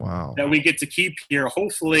angel that we get to keep here.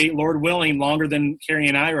 Hopefully, Lord willing, longer than Carrie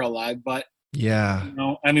and I are alive. But,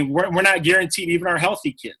 I mean, we're not guaranteed, even our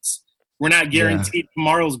healthy kids. We're not guaranteed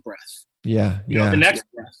tomorrow's breath. The next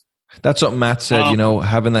breath. That's what Matt said,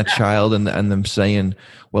 having that child and them saying,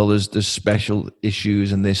 well, there's special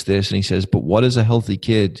issues and this, and he says, but what is a healthy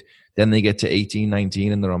kid? Then they get to 18,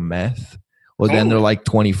 19 and they're on meth. Or then they're like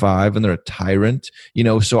 25 and they're a tyrant,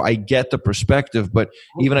 so I get the perspective. But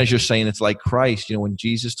even as you're saying, it's like Christ, when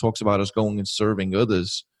Jesus talks about us going and serving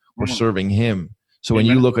others, we're serving him. So when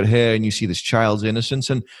you look at her and you see this child's innocence,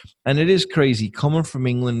 and it is crazy coming from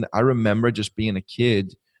England. I remember just being a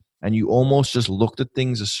kid and you almost just looked at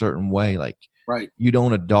things a certain way. Like you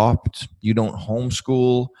don't adopt, you don't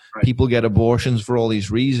homeschool, people get abortions for all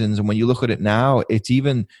these reasons. And when you look at it now, it's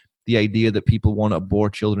even the idea that people want to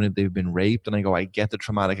abort children if they've been raped. And I get the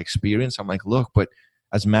traumatic experience. I'm like, look, but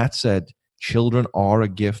as Matt said, children are a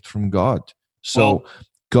gift from God. So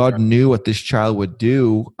God knew what this child would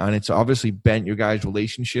do. And it's obviously bent your guys'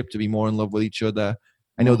 relationship to be more in love with each other.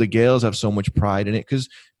 I know the girls have so much pride in it because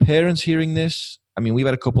parents hearing this, I mean, we've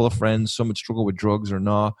had a couple of friends, some would struggle with drugs or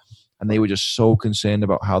not. And they were just so concerned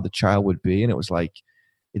about how the child would be. And it was like,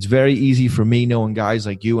 it's very easy for me knowing guys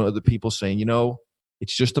like you and other people saying,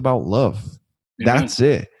 it's just about love. That's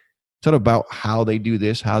it. It's not about how they do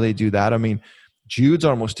this, how they do that. I mean, Jude's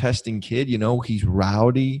our most testing kid. He's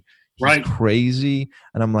rowdy, he's crazy.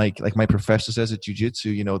 And I'm like my professor says at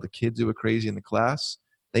jiu-jitsu, the kids who are crazy in the class,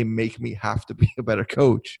 they make me have to be a better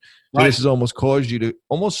coach. So this has almost caused you to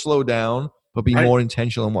almost slow down, but be more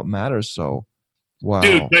intentional in what matters. So, wow.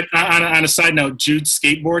 Dude, but on a side note, Jude's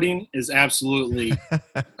skateboarding is absolutely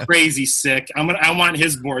crazy sick. I want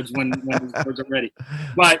his boards when his boards are ready.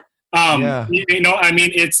 But I mean,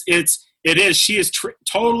 it is. She has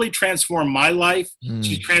totally transformed my life.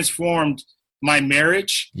 She's transformed my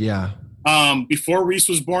marriage. Yeah. Before Reese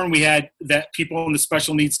was born, we had that people in the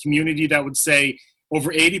special needs community that would say over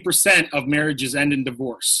 80% of marriages end in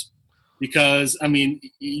divorce. Because, I mean,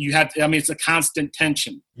 it's a constant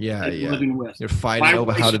tension. Yeah. Living with. You're fighting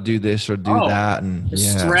over how to do this or do that. And the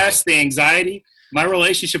stress, the anxiety. My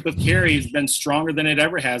relationship with Carrie has been stronger than it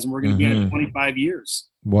ever has. And we're going to be in it 25 years.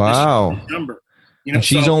 Wow. Number. And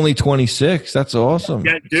she's only 26. That's awesome.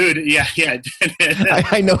 Yeah, dude. Yeah.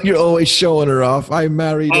 I know you're always showing her off. I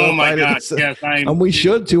married her. Oh, my God. Yes, and we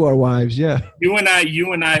should to our wives. Yeah. You and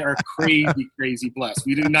I are crazy blessed.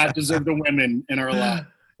 We do not deserve the women in our lives.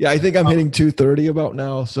 Yeah, I think I'm hitting 230 about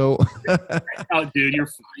now. So, oh, dude, you're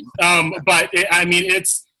fine. But I mean,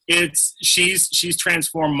 she's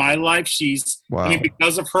transformed my life. I mean,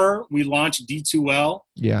 because of her, we launched D2L.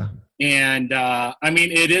 Yeah. And I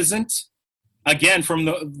mean, it isn't. Again, from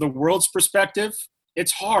the world's perspective,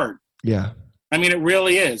 it's hard. Yeah. I mean, it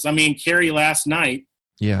really is. I mean, Carrie last night.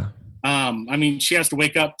 Yeah. I mean, she has to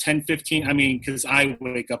wake up 10, 15, because I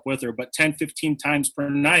wake up with her, but 10, 15 times per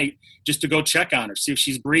night just to go check on her, see if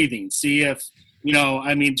she's breathing, see if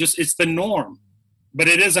I mean, just it's the norm. But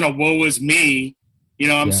it isn't a woe is me.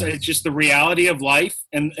 I'm saying it's just the reality of life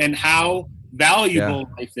and how valuable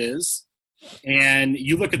life is. And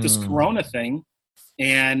you look at this Corona thing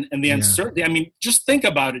and the uncertainty. I mean, just think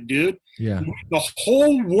about it, dude. Yeah. The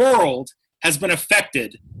whole world has been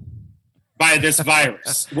affected by this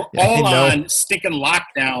virus. We're all on stinking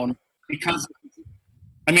lockdown because,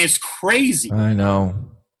 I mean, it's crazy. I know.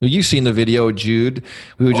 You've seen the video, Jude.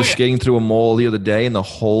 We were just skating through a mall the other day, and the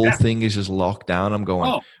whole thing is just locked down. I'm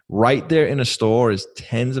going, right there in a store is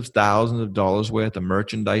tens of thousands of dollars worth of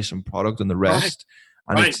merchandise and product and the rest.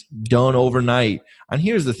 And it's done overnight. And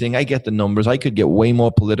here's the thing. I get the numbers. I could get way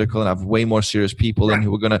more political and have way more serious people in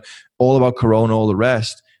who are going to all about Corona, all the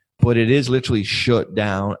rest. But it is literally shut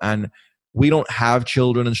down. And we don't have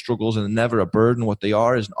children and struggles and never a burden. What they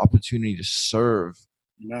are is an opportunity to serve.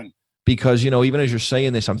 Amen. Because, even as you're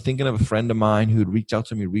saying this, I'm thinking of a friend of mine who had reached out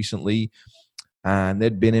to me recently and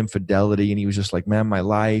there'd been infidelity. And he was just like, man, my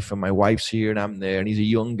life and my wife's here and I'm there. And he's a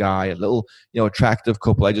young guy, a little, attractive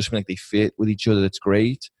couple. I just feel like they fit with each other. That's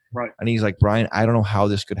great. Right. And he's like, Brian, I don't know how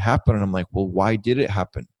this could happen. And I'm like, well, why did it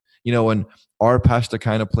happen? And our pastor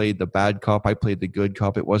kind of played the bad cop. I played the good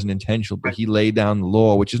cop. It wasn't intentional, but he laid down the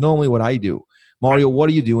law, which is normally what I do. Mario, what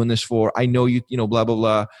are you doing this for? I know you, blah, blah,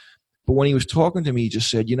 blah. But when he was talking to me, he just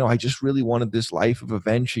said, I just really wanted this life of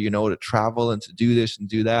adventure, to travel and to do this and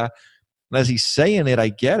do that. And as he's saying it, I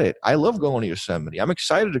get it. I love going to Yosemite. I'm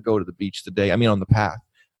excited to go to the beach today. I mean, on the path.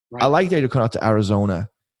 Right. I like the idea to come out to Arizona.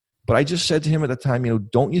 But I just said to him at the time,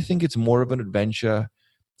 don't you think it's more of an adventure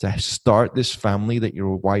to start this family that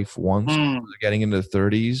your wife wants, getting into the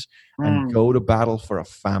 30s, and go to battle for a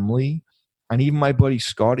family? And even my buddy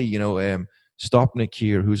Scotty, Stopnick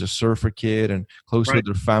here, who's a surfer kid and close with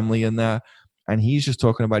their family and that. And he's just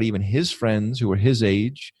talking about even his friends who are his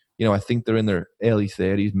age. I think they're in their early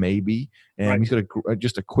 30s, maybe. And he's got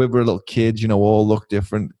just a quiver of little kids, all look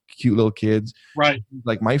different, cute little kids. Right.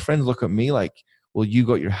 Like my friends look at me like, well, you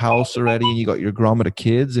got your house already and you got your grommet of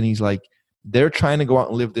kids. And he's like, they're trying to go out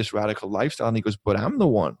and live this radical lifestyle. And he goes, but I'm the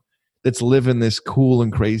one that's living this cool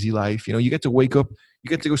and crazy life. You get to wake up. You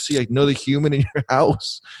get to go see another human in your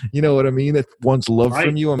house. You know what I mean? That wants love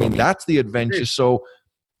from you. I mean, that's the adventure. So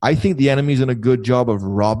I think the enemy's done a good job of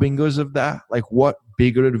robbing us of that. Like, what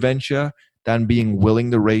bigger adventure than being willing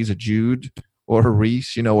to raise a Jude or a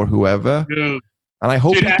Reese, or whoever. Dude. And I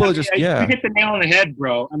hope people you hit the nail on the head,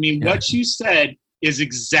 bro. I mean, what you said is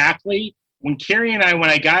exactly when Carrie and I,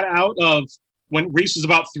 when Reese was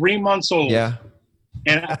about 3 months old. Yeah.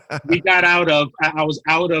 And I was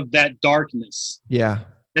out of that darkness. Yeah.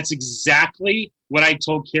 That's exactly what I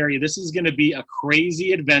told Carrie. This is going to be a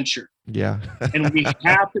crazy adventure. Yeah. And we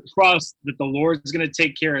have to trust that the Lord's going to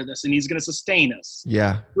take care of this and he's going to sustain us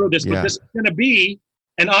through this. But this is going to be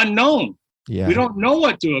an unknown. Yeah. We don't know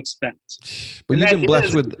what to expect. But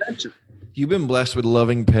you've been blessed with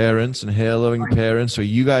loving parents and hair-loving parents. So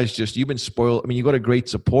you guys you've been spoiled. I mean, you got a great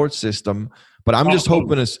support system. But I'm just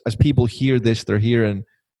hoping as people hear this, they're hearing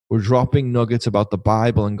we're dropping nuggets about the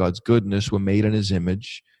Bible and God's goodness. We're made in his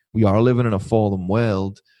image. We are living in a fallen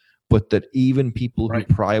world. But that even people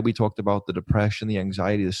who we talked about the depression, the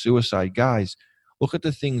anxiety, the suicide, guys, look at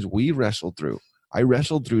the things we wrestled through. I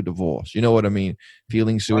wrestled through divorce. You know what I mean?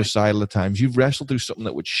 Feeling suicidal at times. You've wrestled through something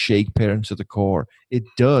that would shake parents to the core. It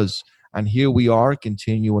does. And here we are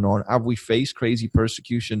continuing on. Have we faced crazy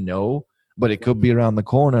persecution? No. But it could be around the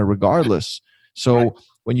corner regardless. So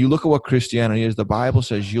when you look at what Christianity is, the Bible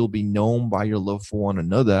says you'll be known by your love for one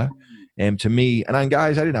another. And to me,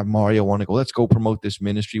 guys, I didn't have Mario want to go, let's go promote this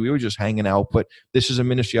ministry. We were just hanging out, but this is a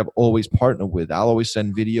ministry I've always partnered with. I'll always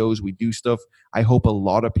send videos. We do stuff. I hope a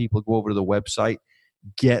lot of people go over to the website,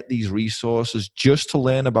 get these resources just to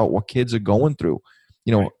learn about what kids are going through.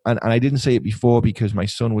 And I didn't say it before because my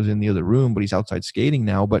son was in the other room, but he's outside skating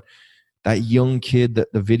now. But that young kid,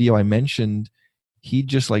 the video I mentioned, he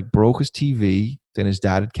just broke his TV. Then his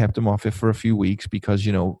dad had kept him off it for a few weeks because,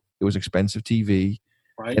 it was expensive TV.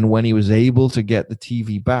 Right. And when he was able to get the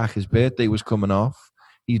TV back, his birthday was coming off.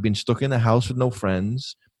 He'd been stuck in the house with no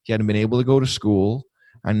friends. He hadn't been able to go to school.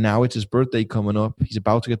 And now it's his birthday coming up. He's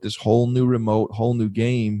about to get this whole new remote, whole new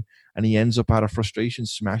game. And he ends up out of frustration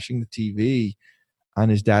smashing the TV.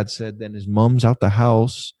 And his dad said then his mom's out the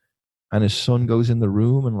house and his son goes in the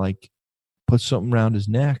room and puts something around his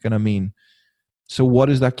neck. And I mean, so what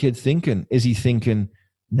is that kid thinking? Is he thinking,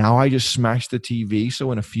 now I just smashed the TV,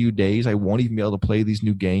 so in a few days I won't even be able to play these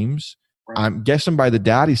new games? Right. I'm guessing by the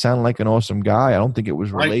dad, he sounded like an awesome guy. I don't think it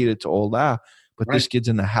was related to all that. But this kid's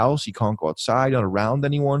in the house. He can't go outside, not around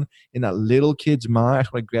anyone. In that little kid's mind, I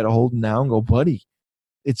just want to get a hold of him now and go, buddy,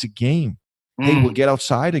 it's a game. Hey, we'll get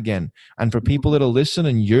outside again. And for people that are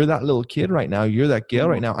listening, you're that little kid right now. You're that girl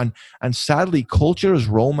right now. And sadly, culture has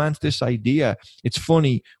romanced this idea. It's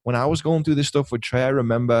funny. When I was going through this stuff with Trey, I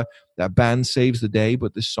remember that band Saves the Day,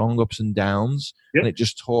 but this song Ups and Downs. Yep. And it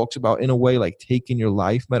just talks about, in a way, like taking your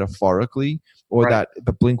life metaphorically. Or that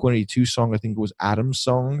the Blink-182 song, I think it was Adam's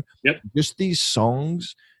song. Yep. Just these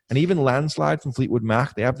songs. And even Landslide from Fleetwood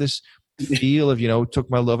Mac, they have this feel of,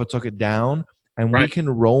 took my love, I took it down. And we can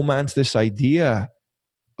romance this idea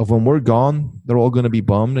of when we're gone, they're all going to be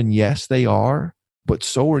bummed. And yes, they are, but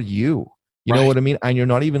so are you. You know what I mean? And you're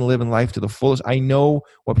not even living life to the fullest. I know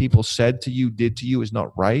what people said to you, did to you is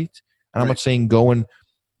not right. And I'm not saying go and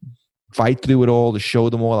fight through it all to show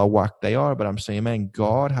them all how whack they are. But I'm saying, man,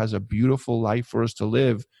 God has a beautiful life for us to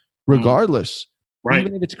live regardless.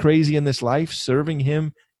 Even if it's crazy in this life, serving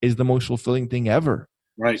him is the most fulfilling thing ever.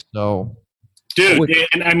 Right. So... Dude,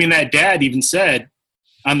 and I mean, that dad even said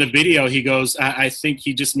on the video, he goes, I think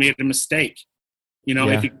he just made a mistake.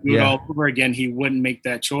 If he could do it all over again, he wouldn't make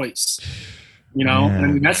that choice. And I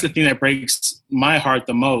mean, that's the thing that breaks my heart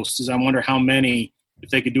the most is I wonder how many, if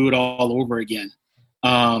they could do it all over again.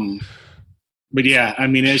 But yeah, I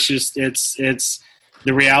mean, it's just, it's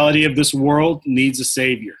the reality of this world needs a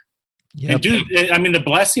savior. Yep. And dude, I mean, the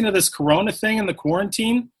blessing of this Corona thing and the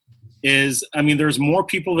quarantine is, I mean, there's more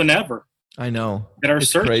people than ever. I know. That are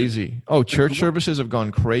it's crazy. Oh, church services have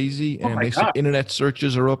gone crazy. And internet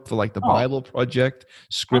searches are up for like the Bible Project,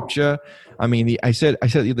 scripture. I mean, I said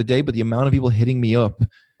the other day, but the amount of people hitting me up.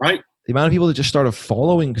 Right. The amount of people that just started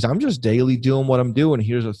following, because I'm just daily doing what I'm doing.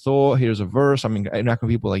 Here's a thought, here's a verse. I mean, I'm not going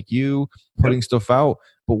to people like you putting stuff out.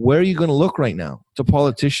 But where are you going to look right now? To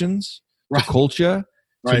politicians, to culture,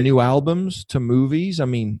 to new albums, to movies. I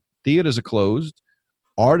mean, theaters are closed.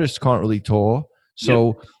 Artists can't really tour.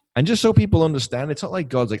 So... And just so people understand, it's not like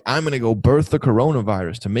God's like, I'm going to go birth the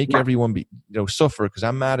coronavirus to make everyone be, suffer because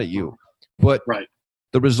I'm mad at you. But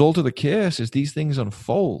the result of the chaos is these things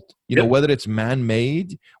unfold. You know, whether it's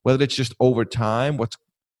man-made, whether it's just over time, what's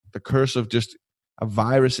the curse of just a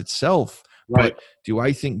virus itself. But do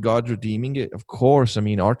I think God's redeeming it? Of course. I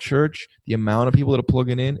mean, our church, the amount of people that are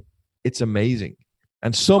plugging in, it's amazing.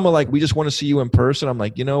 And some are like, we just want to see you in person. I'm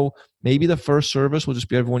like, maybe the first service will just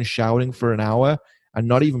be everyone shouting for an hour. And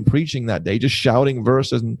not even preaching that day, just shouting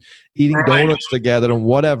verses and eating donuts together and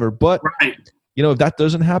whatever. But, if that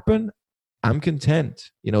doesn't happen, I'm content.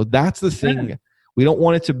 That's the thing. We don't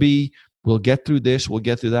want it to be, we'll get through this, we'll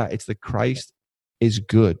get through that. It's the Christ is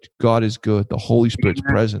good. God is good. The Holy Spirit's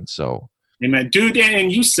present. So, amen. Dude,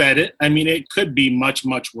 and you said it. I mean, it could be much,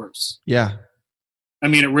 much worse. Yeah. I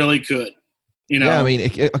mean, it really could. Yeah, I mean,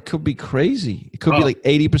 it could be crazy. It could be like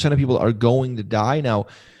 80% of people are going to die now.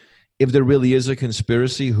 If there really is a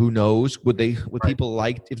conspiracy, who knows? Would people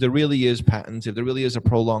like, if there really is patents, if there really is a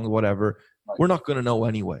prolonged whatever, we're not going to know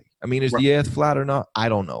anyway. I mean, is the earth flat or not? I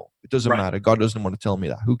don't know. It doesn't matter. God doesn't want to tell me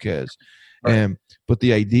that. Who cares? But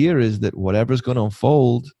the idea is that whatever's going to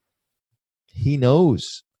unfold, he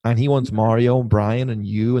knows. And he wants Mario and Brian and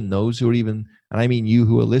you and those who are even, and I mean you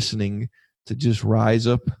who are listening, to just rise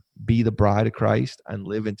up, be the bride of Christ and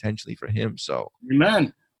live intentionally for him. So,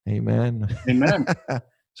 Amen.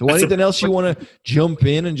 So anything else you want to jump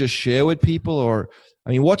in and just share with people? Or,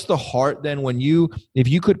 I mean, what's the heart then when if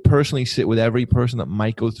you could personally sit with every person that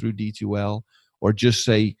might go through D2L or just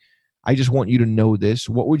say, I just want you to know this,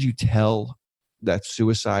 what would you tell that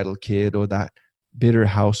suicidal kid or that bitter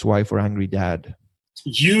housewife or angry dad?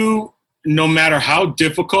 No matter how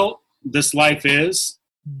difficult this life is,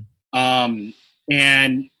 and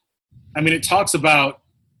I mean, it talks about,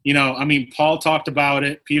 Paul talked about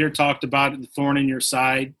it. Peter talked about it, the thorn in your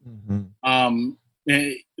side. Mm-hmm.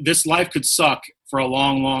 This life could suck for a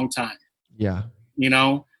long, long time. Yeah.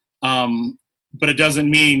 But it doesn't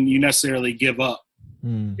mean you necessarily give up.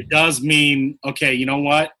 It does mean, okay, you know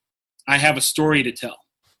what? I have a story to tell.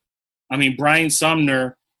 I mean, Brian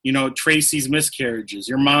Sumner, Tracy's miscarriages,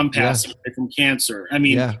 your mom passed away from cancer. I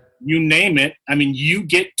mean, you name it. I mean, you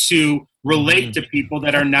get to relate to people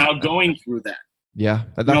that are now going through that. Yeah,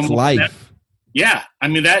 that's life. I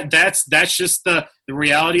mean, that's just the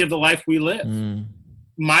reality of the life we live.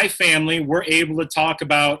 My family, we're able to talk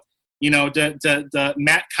about, the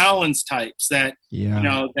Matt Collins types that,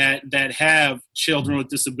 that have children with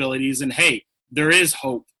disabilities, and hey, there is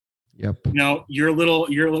hope. Yep. Your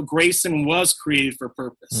little Grayson was created for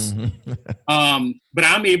purpose. Mm-hmm. But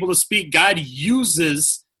I'm able to speak. God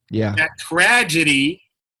uses that tragedy,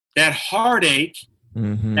 that heartache,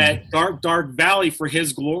 that dark valley for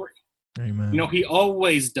his glory. Amen. He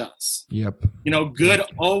always does. Yep. Good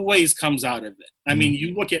always comes out of it. I mean,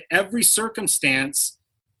 you look at every circumstance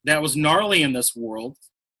that was gnarly in this world,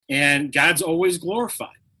 and God's always glorified.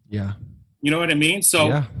 Yeah. You know what I mean? So,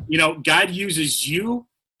 yeah. God uses you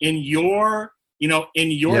in your,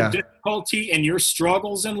 difficulty and your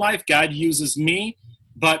struggles in life. God uses me.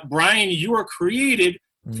 But Brian, you are created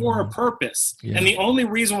for a purpose. Yeah. And the only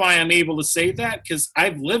reason why I'm able to say that, because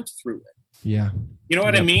I've lived through it. Yeah. You know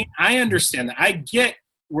what I mean? I understand that. I get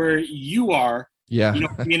where you are,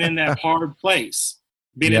 being in that hard place,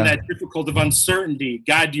 being in that difficult of uncertainty.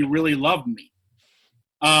 God, do you really love me?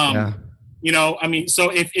 So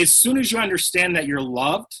if as soon as you understand that you're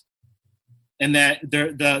loved and that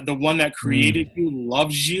the one that created you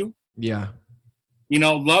loves you,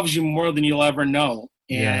 loves you more than you'll ever know.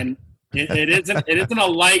 And it isn't a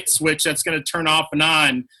light switch that's going to turn off and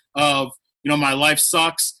on of, my life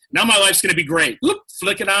sucks. Now my life's going to be great. Whoop,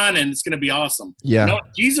 flick it on and it's going to be awesome. Yeah.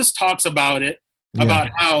 Jesus talks about it, about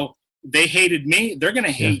how they hated me. They're going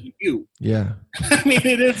to hate you. Yeah. I mean,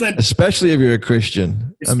 it isn't. Especially if you're a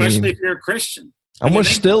Christian. If you're a Christian. And we're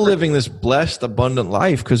still living this blessed, abundant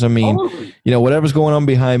life. Because, whatever's going on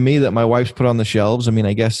behind me that my wife's put on the shelves,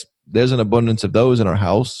 I guess there's an abundance of those in our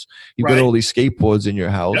house. You've got all these skateboards in your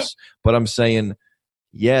house. Yep. But I'm saying,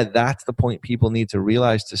 that's the point people need to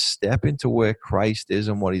realize, to step into where Christ is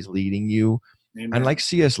and what he's leading you. Amen. And like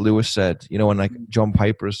C.S. Lewis said, and like John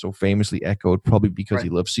Piper is so famously echoed, probably because he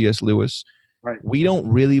loves C.S. Lewis. Right. We don't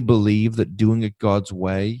really believe that doing it God's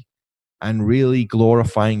way and really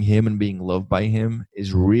glorifying him and being loved by him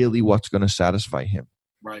is really what's going to satisfy him.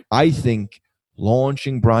 Right. I think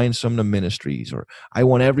launching Brian Sumner Ministries, or I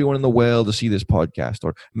want everyone in the world to see this podcast,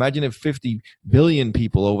 or imagine if 50 billion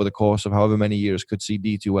people over the course of however many years could see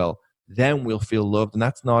D2L, then we'll feel loved. And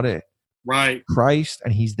that's not it. Right. Christ,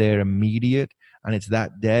 and he's there immediate, and it's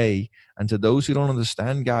that day. And to those who don't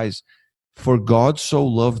understand, guys, for God so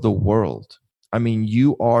loved the world.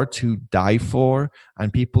 You are to die for,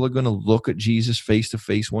 and people are going to look at Jesus face to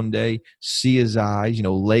face one day, see his eyes,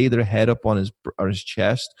 lay their head up on his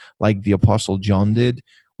chest like the Apostle John did.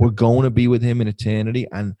 We're going to be with him in eternity.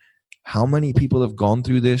 And how many people have gone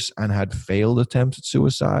through this and had failed attempts at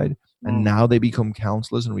suicide, and now they become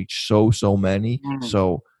counselors and reach so many.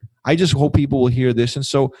 So I just hope people will hear this. And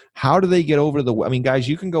so how do they get over guys,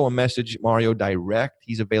 you can go and message Mario direct.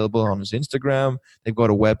 He's available on his Instagram. They've got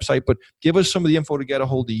a website, but give us some of the info to get a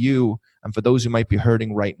hold of you. And for those who might be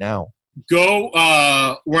hurting right now,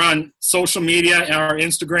 we're on social media, our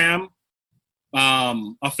Instagram,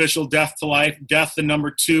 official Death2Life, Death, the number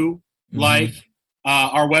 2 life.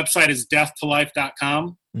 Our website is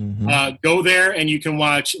Death2Life.com. Go there and you can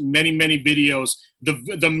watch many videos.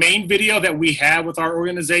 The main video that we have with our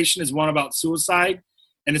organization is one about suicide,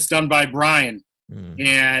 and it's done by Brian.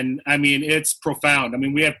 And it's profound.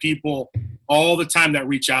 We have people all the time that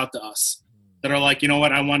reach out to us that are like,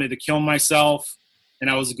 I wanted to kill myself, and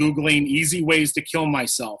I was Googling easy ways to kill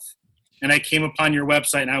myself, and I came upon your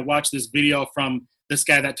website and I watched this video from this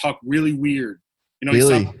guy that talked really weird.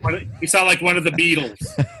 Really? He sounded like one of the Beatles,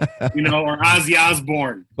 or Ozzy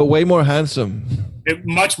Osbourne. But way more handsome.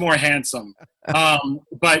 Much more handsome.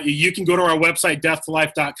 But you can go to our website,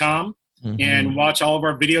 Death2Life.com, and watch all of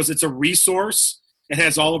our videos. It's a resource. It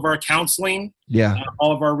has all of our counseling. Yeah.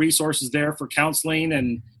 All of our resources there for counseling.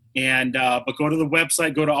 But go to the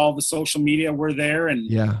website, go to all the social media. We're there. And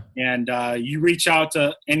you reach out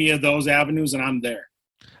to any of those avenues, and I'm there.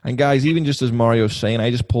 And guys, even just as Mario's saying, I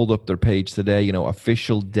just pulled up their page today,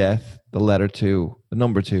 official death, the letter 2, the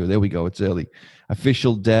number 2. There we go. It's early.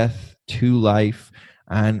 Official Death2Life.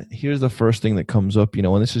 And here's the first thing that comes up,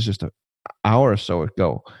 and this is just an hour or so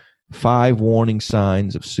ago. 5 warning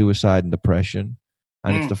signs of suicide and depression.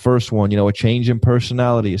 And it's the first one, a change in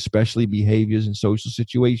personality, especially behaviors in social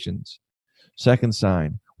situations. Second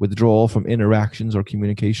sign, withdrawal from interactions or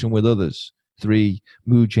communication with others. 3,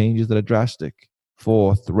 mood changes that are drastic.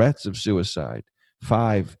 4, threats of suicide.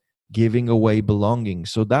 5, giving away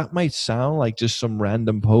belongings. So that might sound like just some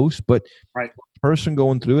random post, but the person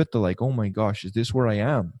going through it, they're like, oh my gosh, is this where I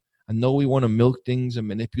am? I know we want to milk things and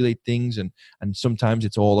manipulate things, and sometimes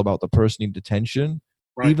it's all about the person in detention.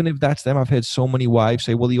 Even if that's them, I've had so many wives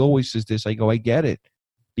say, well, he always says this. I go, I get it,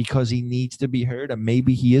 because he needs to be heard, and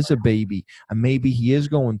maybe he is a baby, and maybe he is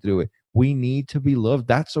going through it. We need to be loved.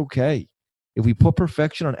 That's okay. If we put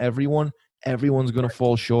perfection on everyone's going to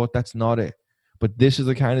fall short. That's not it. But this is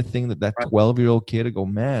the kind of thing that 12-year-old kid will go,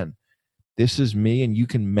 man, this is me. And you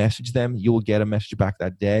can message them. You will get a message back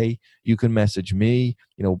that day. You can message me,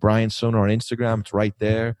 Brian Sumner on Instagram. It's right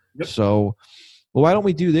there. Yep. So, well, why don't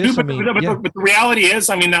we do this? But the reality is,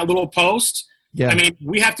 that little post,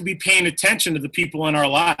 we have to be paying attention to the people in our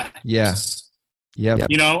lives. Yeah. Yeah.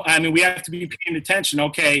 We have to be paying attention.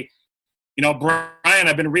 Okay. Brian,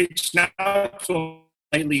 I've been reaching out to him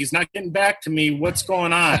lately. He's not getting back to me. What's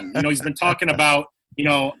going on? He's been talking about,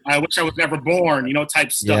 I wish I was never born,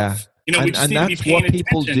 type stuff. Yeah. We just need to be that's paying what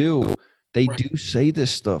people attention. do. They do say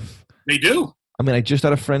this stuff. They do. I mean, I just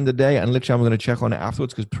had a friend today, and literally I'm going to check on it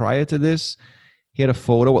afterwards, because prior to this, he had a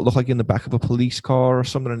photo, what looked like in the back of a police car or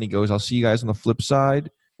something, and he goes, I'll see you guys on the flip side.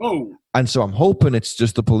 Oh. And so I'm hoping it's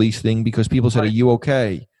just the police thing, because people said, Are you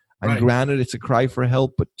okay? And granted, it's a cry for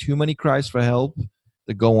help, but too many cries for help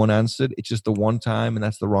that go unanswered. It's just the one time, and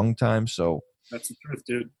that's the wrong time. So that's the truth,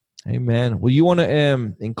 dude. Amen. Well, you want to,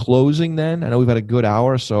 in closing then, I know we've had a good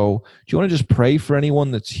hour, so do you want to just pray for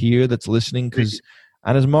anyone that's here, that's listening?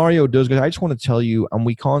 And as Mario does, guys, I just want to tell you, and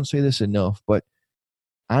we can't say this enough, but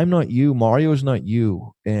I'm not you. Mario's not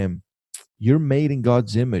you. You're made in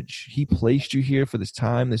God's image. He placed you here for this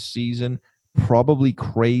time, this season. Probably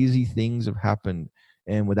crazy things have happened.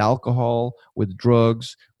 And with alcohol, with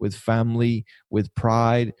drugs, with family, with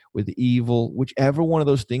pride, with evil, whichever one of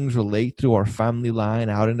those things relate through our family line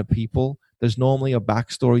out into people, there's normally a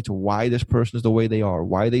backstory to why this person is the way they are,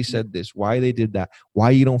 why they said this, why they did that, why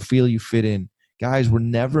you don't feel you fit in. Guys, we're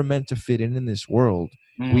never meant to fit in this world.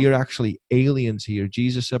 We are actually aliens here.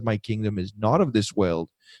 Jesus said, my kingdom is not of this world.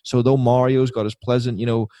 So though Mario's got his pleasant,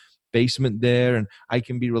 basement there, and I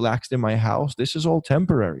can be relaxed in my house, this is all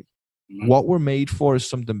temporary. What we're made for is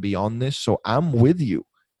something beyond this. So I'm with you.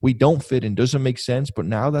 We don't fit in. Doesn't make sense. But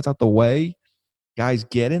now that's out the way, guys,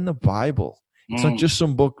 get in the Bible. It's not just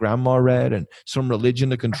some book grandma read and some religion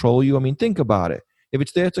to control you. I mean, think about it. If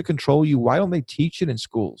it's there to control you, why don't they teach it in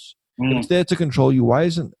schools? If it's there to control you, why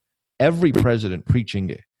isn't every president preaching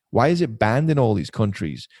it? Why is it banned in all these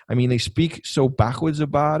countries? I mean, they speak so backwards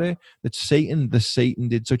about it that Satan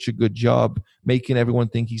did such a good job making everyone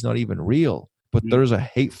think he's not even real. But there's a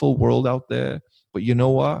hateful world out there. But you know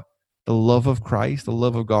what? The love of Christ, the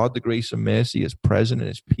love of God, the grace and mercy is present in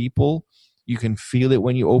his people. You can feel it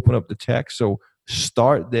when you open up the text. So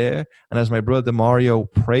start there. And as my brother Mario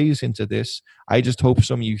prays into this, I just hope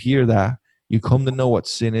some of you hear that. You come to know what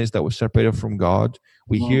sin is, that we're separated from God.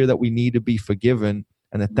 We hear that we need to be forgiven,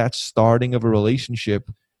 and that starting of a relationship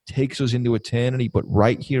takes us into eternity. But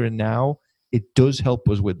right here and now, it does help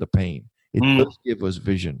us with the pain. It does give us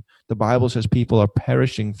vision. The Bible says people are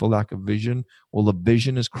perishing for lack of vision. Well, the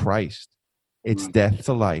vision is Christ. It's death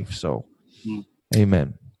to life. So,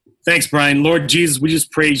 amen. Thanks, Brian. Lord Jesus, we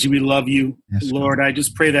just praise you. We love you. Yes, Lord, I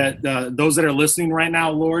just pray that those that are listening right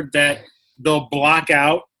now, Lord, that they'll block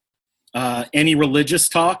out any religious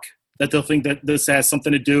talk, that they'll think that this has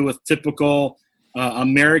something to do with typical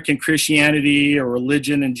American Christianity or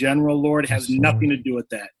religion in general. Lord, it has nothing to do with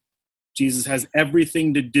that. Jesus has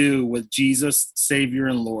everything to do with Jesus, Savior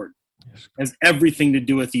and Lord. It has everything to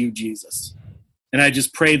do with you, Jesus. And I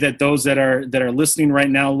just pray that those that are listening right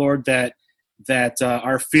now, Lord, that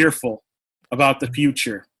are fearful about the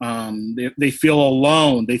future, they feel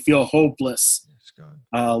alone, they feel hopeless.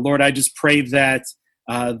 Lord, I just pray that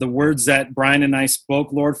the words that Brian and I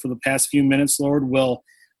spoke, Lord, for the past few minutes, Lord, will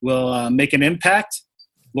make an impact.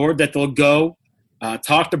 Lord, that they'll go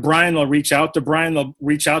talk to Brian. They'll reach out to Brian. They'll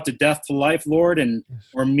reach out to Death2Life, Lord,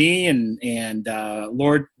 or me, and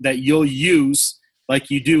Lord, that you'll use,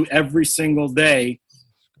 like you do every single day,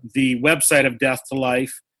 the website of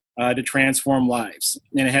Death2Life to transform lives.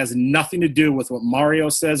 And it has nothing to do with what Mario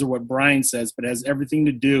says or what Brian says, but it has everything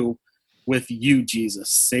to do with you, Jesus,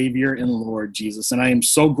 Savior and Lord Jesus. And I am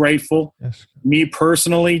so grateful, me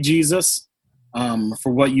personally, Jesus,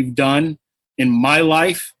 for what you've done in my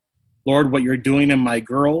life. Lord, what you're doing in my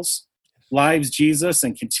girls' lives, Jesus,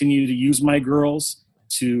 and continue to use my girls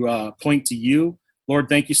to point to you. Lord,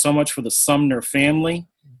 thank you so much for the Sumner family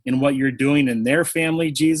and what you're doing in their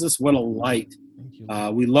family, Jesus. What a light.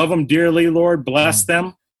 We love them dearly, Lord. Bless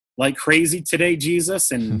them like crazy today,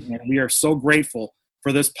 Jesus, and we are so grateful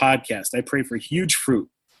for this podcast. I pray for huge fruit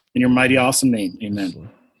in your mighty, awesome name. Amen.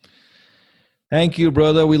 Thank you,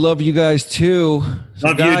 brother. We love you guys too. So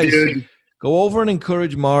love guys, you, dude. Go over and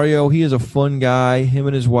encourage Mario. He is a fun guy. Him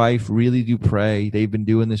and his wife really do pray. They've been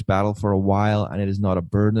doing this battle for a while, and it is not a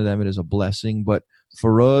burden to them. It is a blessing. But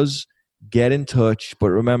for us, get in touch. But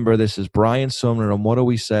remember, this is Brian Sumner, and what do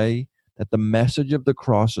we say? That the message of the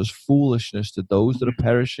cross is foolishness to those that are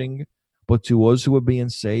perishing, but to us who are being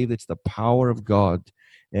saved, it's the power of God.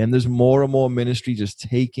 And there's more and more ministry just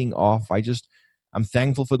taking off. I'm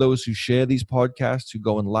thankful for those who share these podcasts, who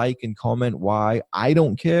go and like and comment. Why? I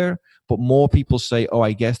don't care. But more people say, oh,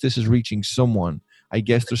 I guess this is reaching someone. I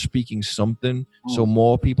guess they're speaking something. So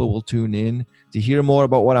more people will tune in. To hear more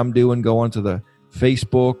about what I'm doing, go onto the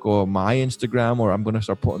Facebook or my Instagram, or I'm going to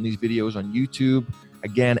start putting these videos on YouTube.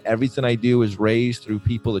 Again, everything I do is raised through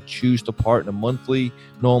people that choose to partner monthly.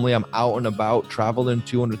 Normally, I'm out and about, traveling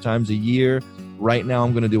 200 times a year. Right now,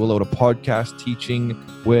 I'm going to do a load of podcast teaching,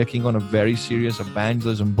 working on a very serious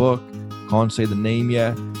evangelism book. Can't say the name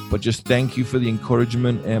yet, but just thank you for the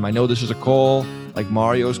encouragement. I know this is a call like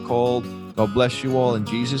Mario's called. God bless you all in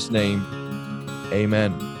Jesus' name.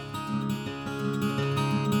 Amen.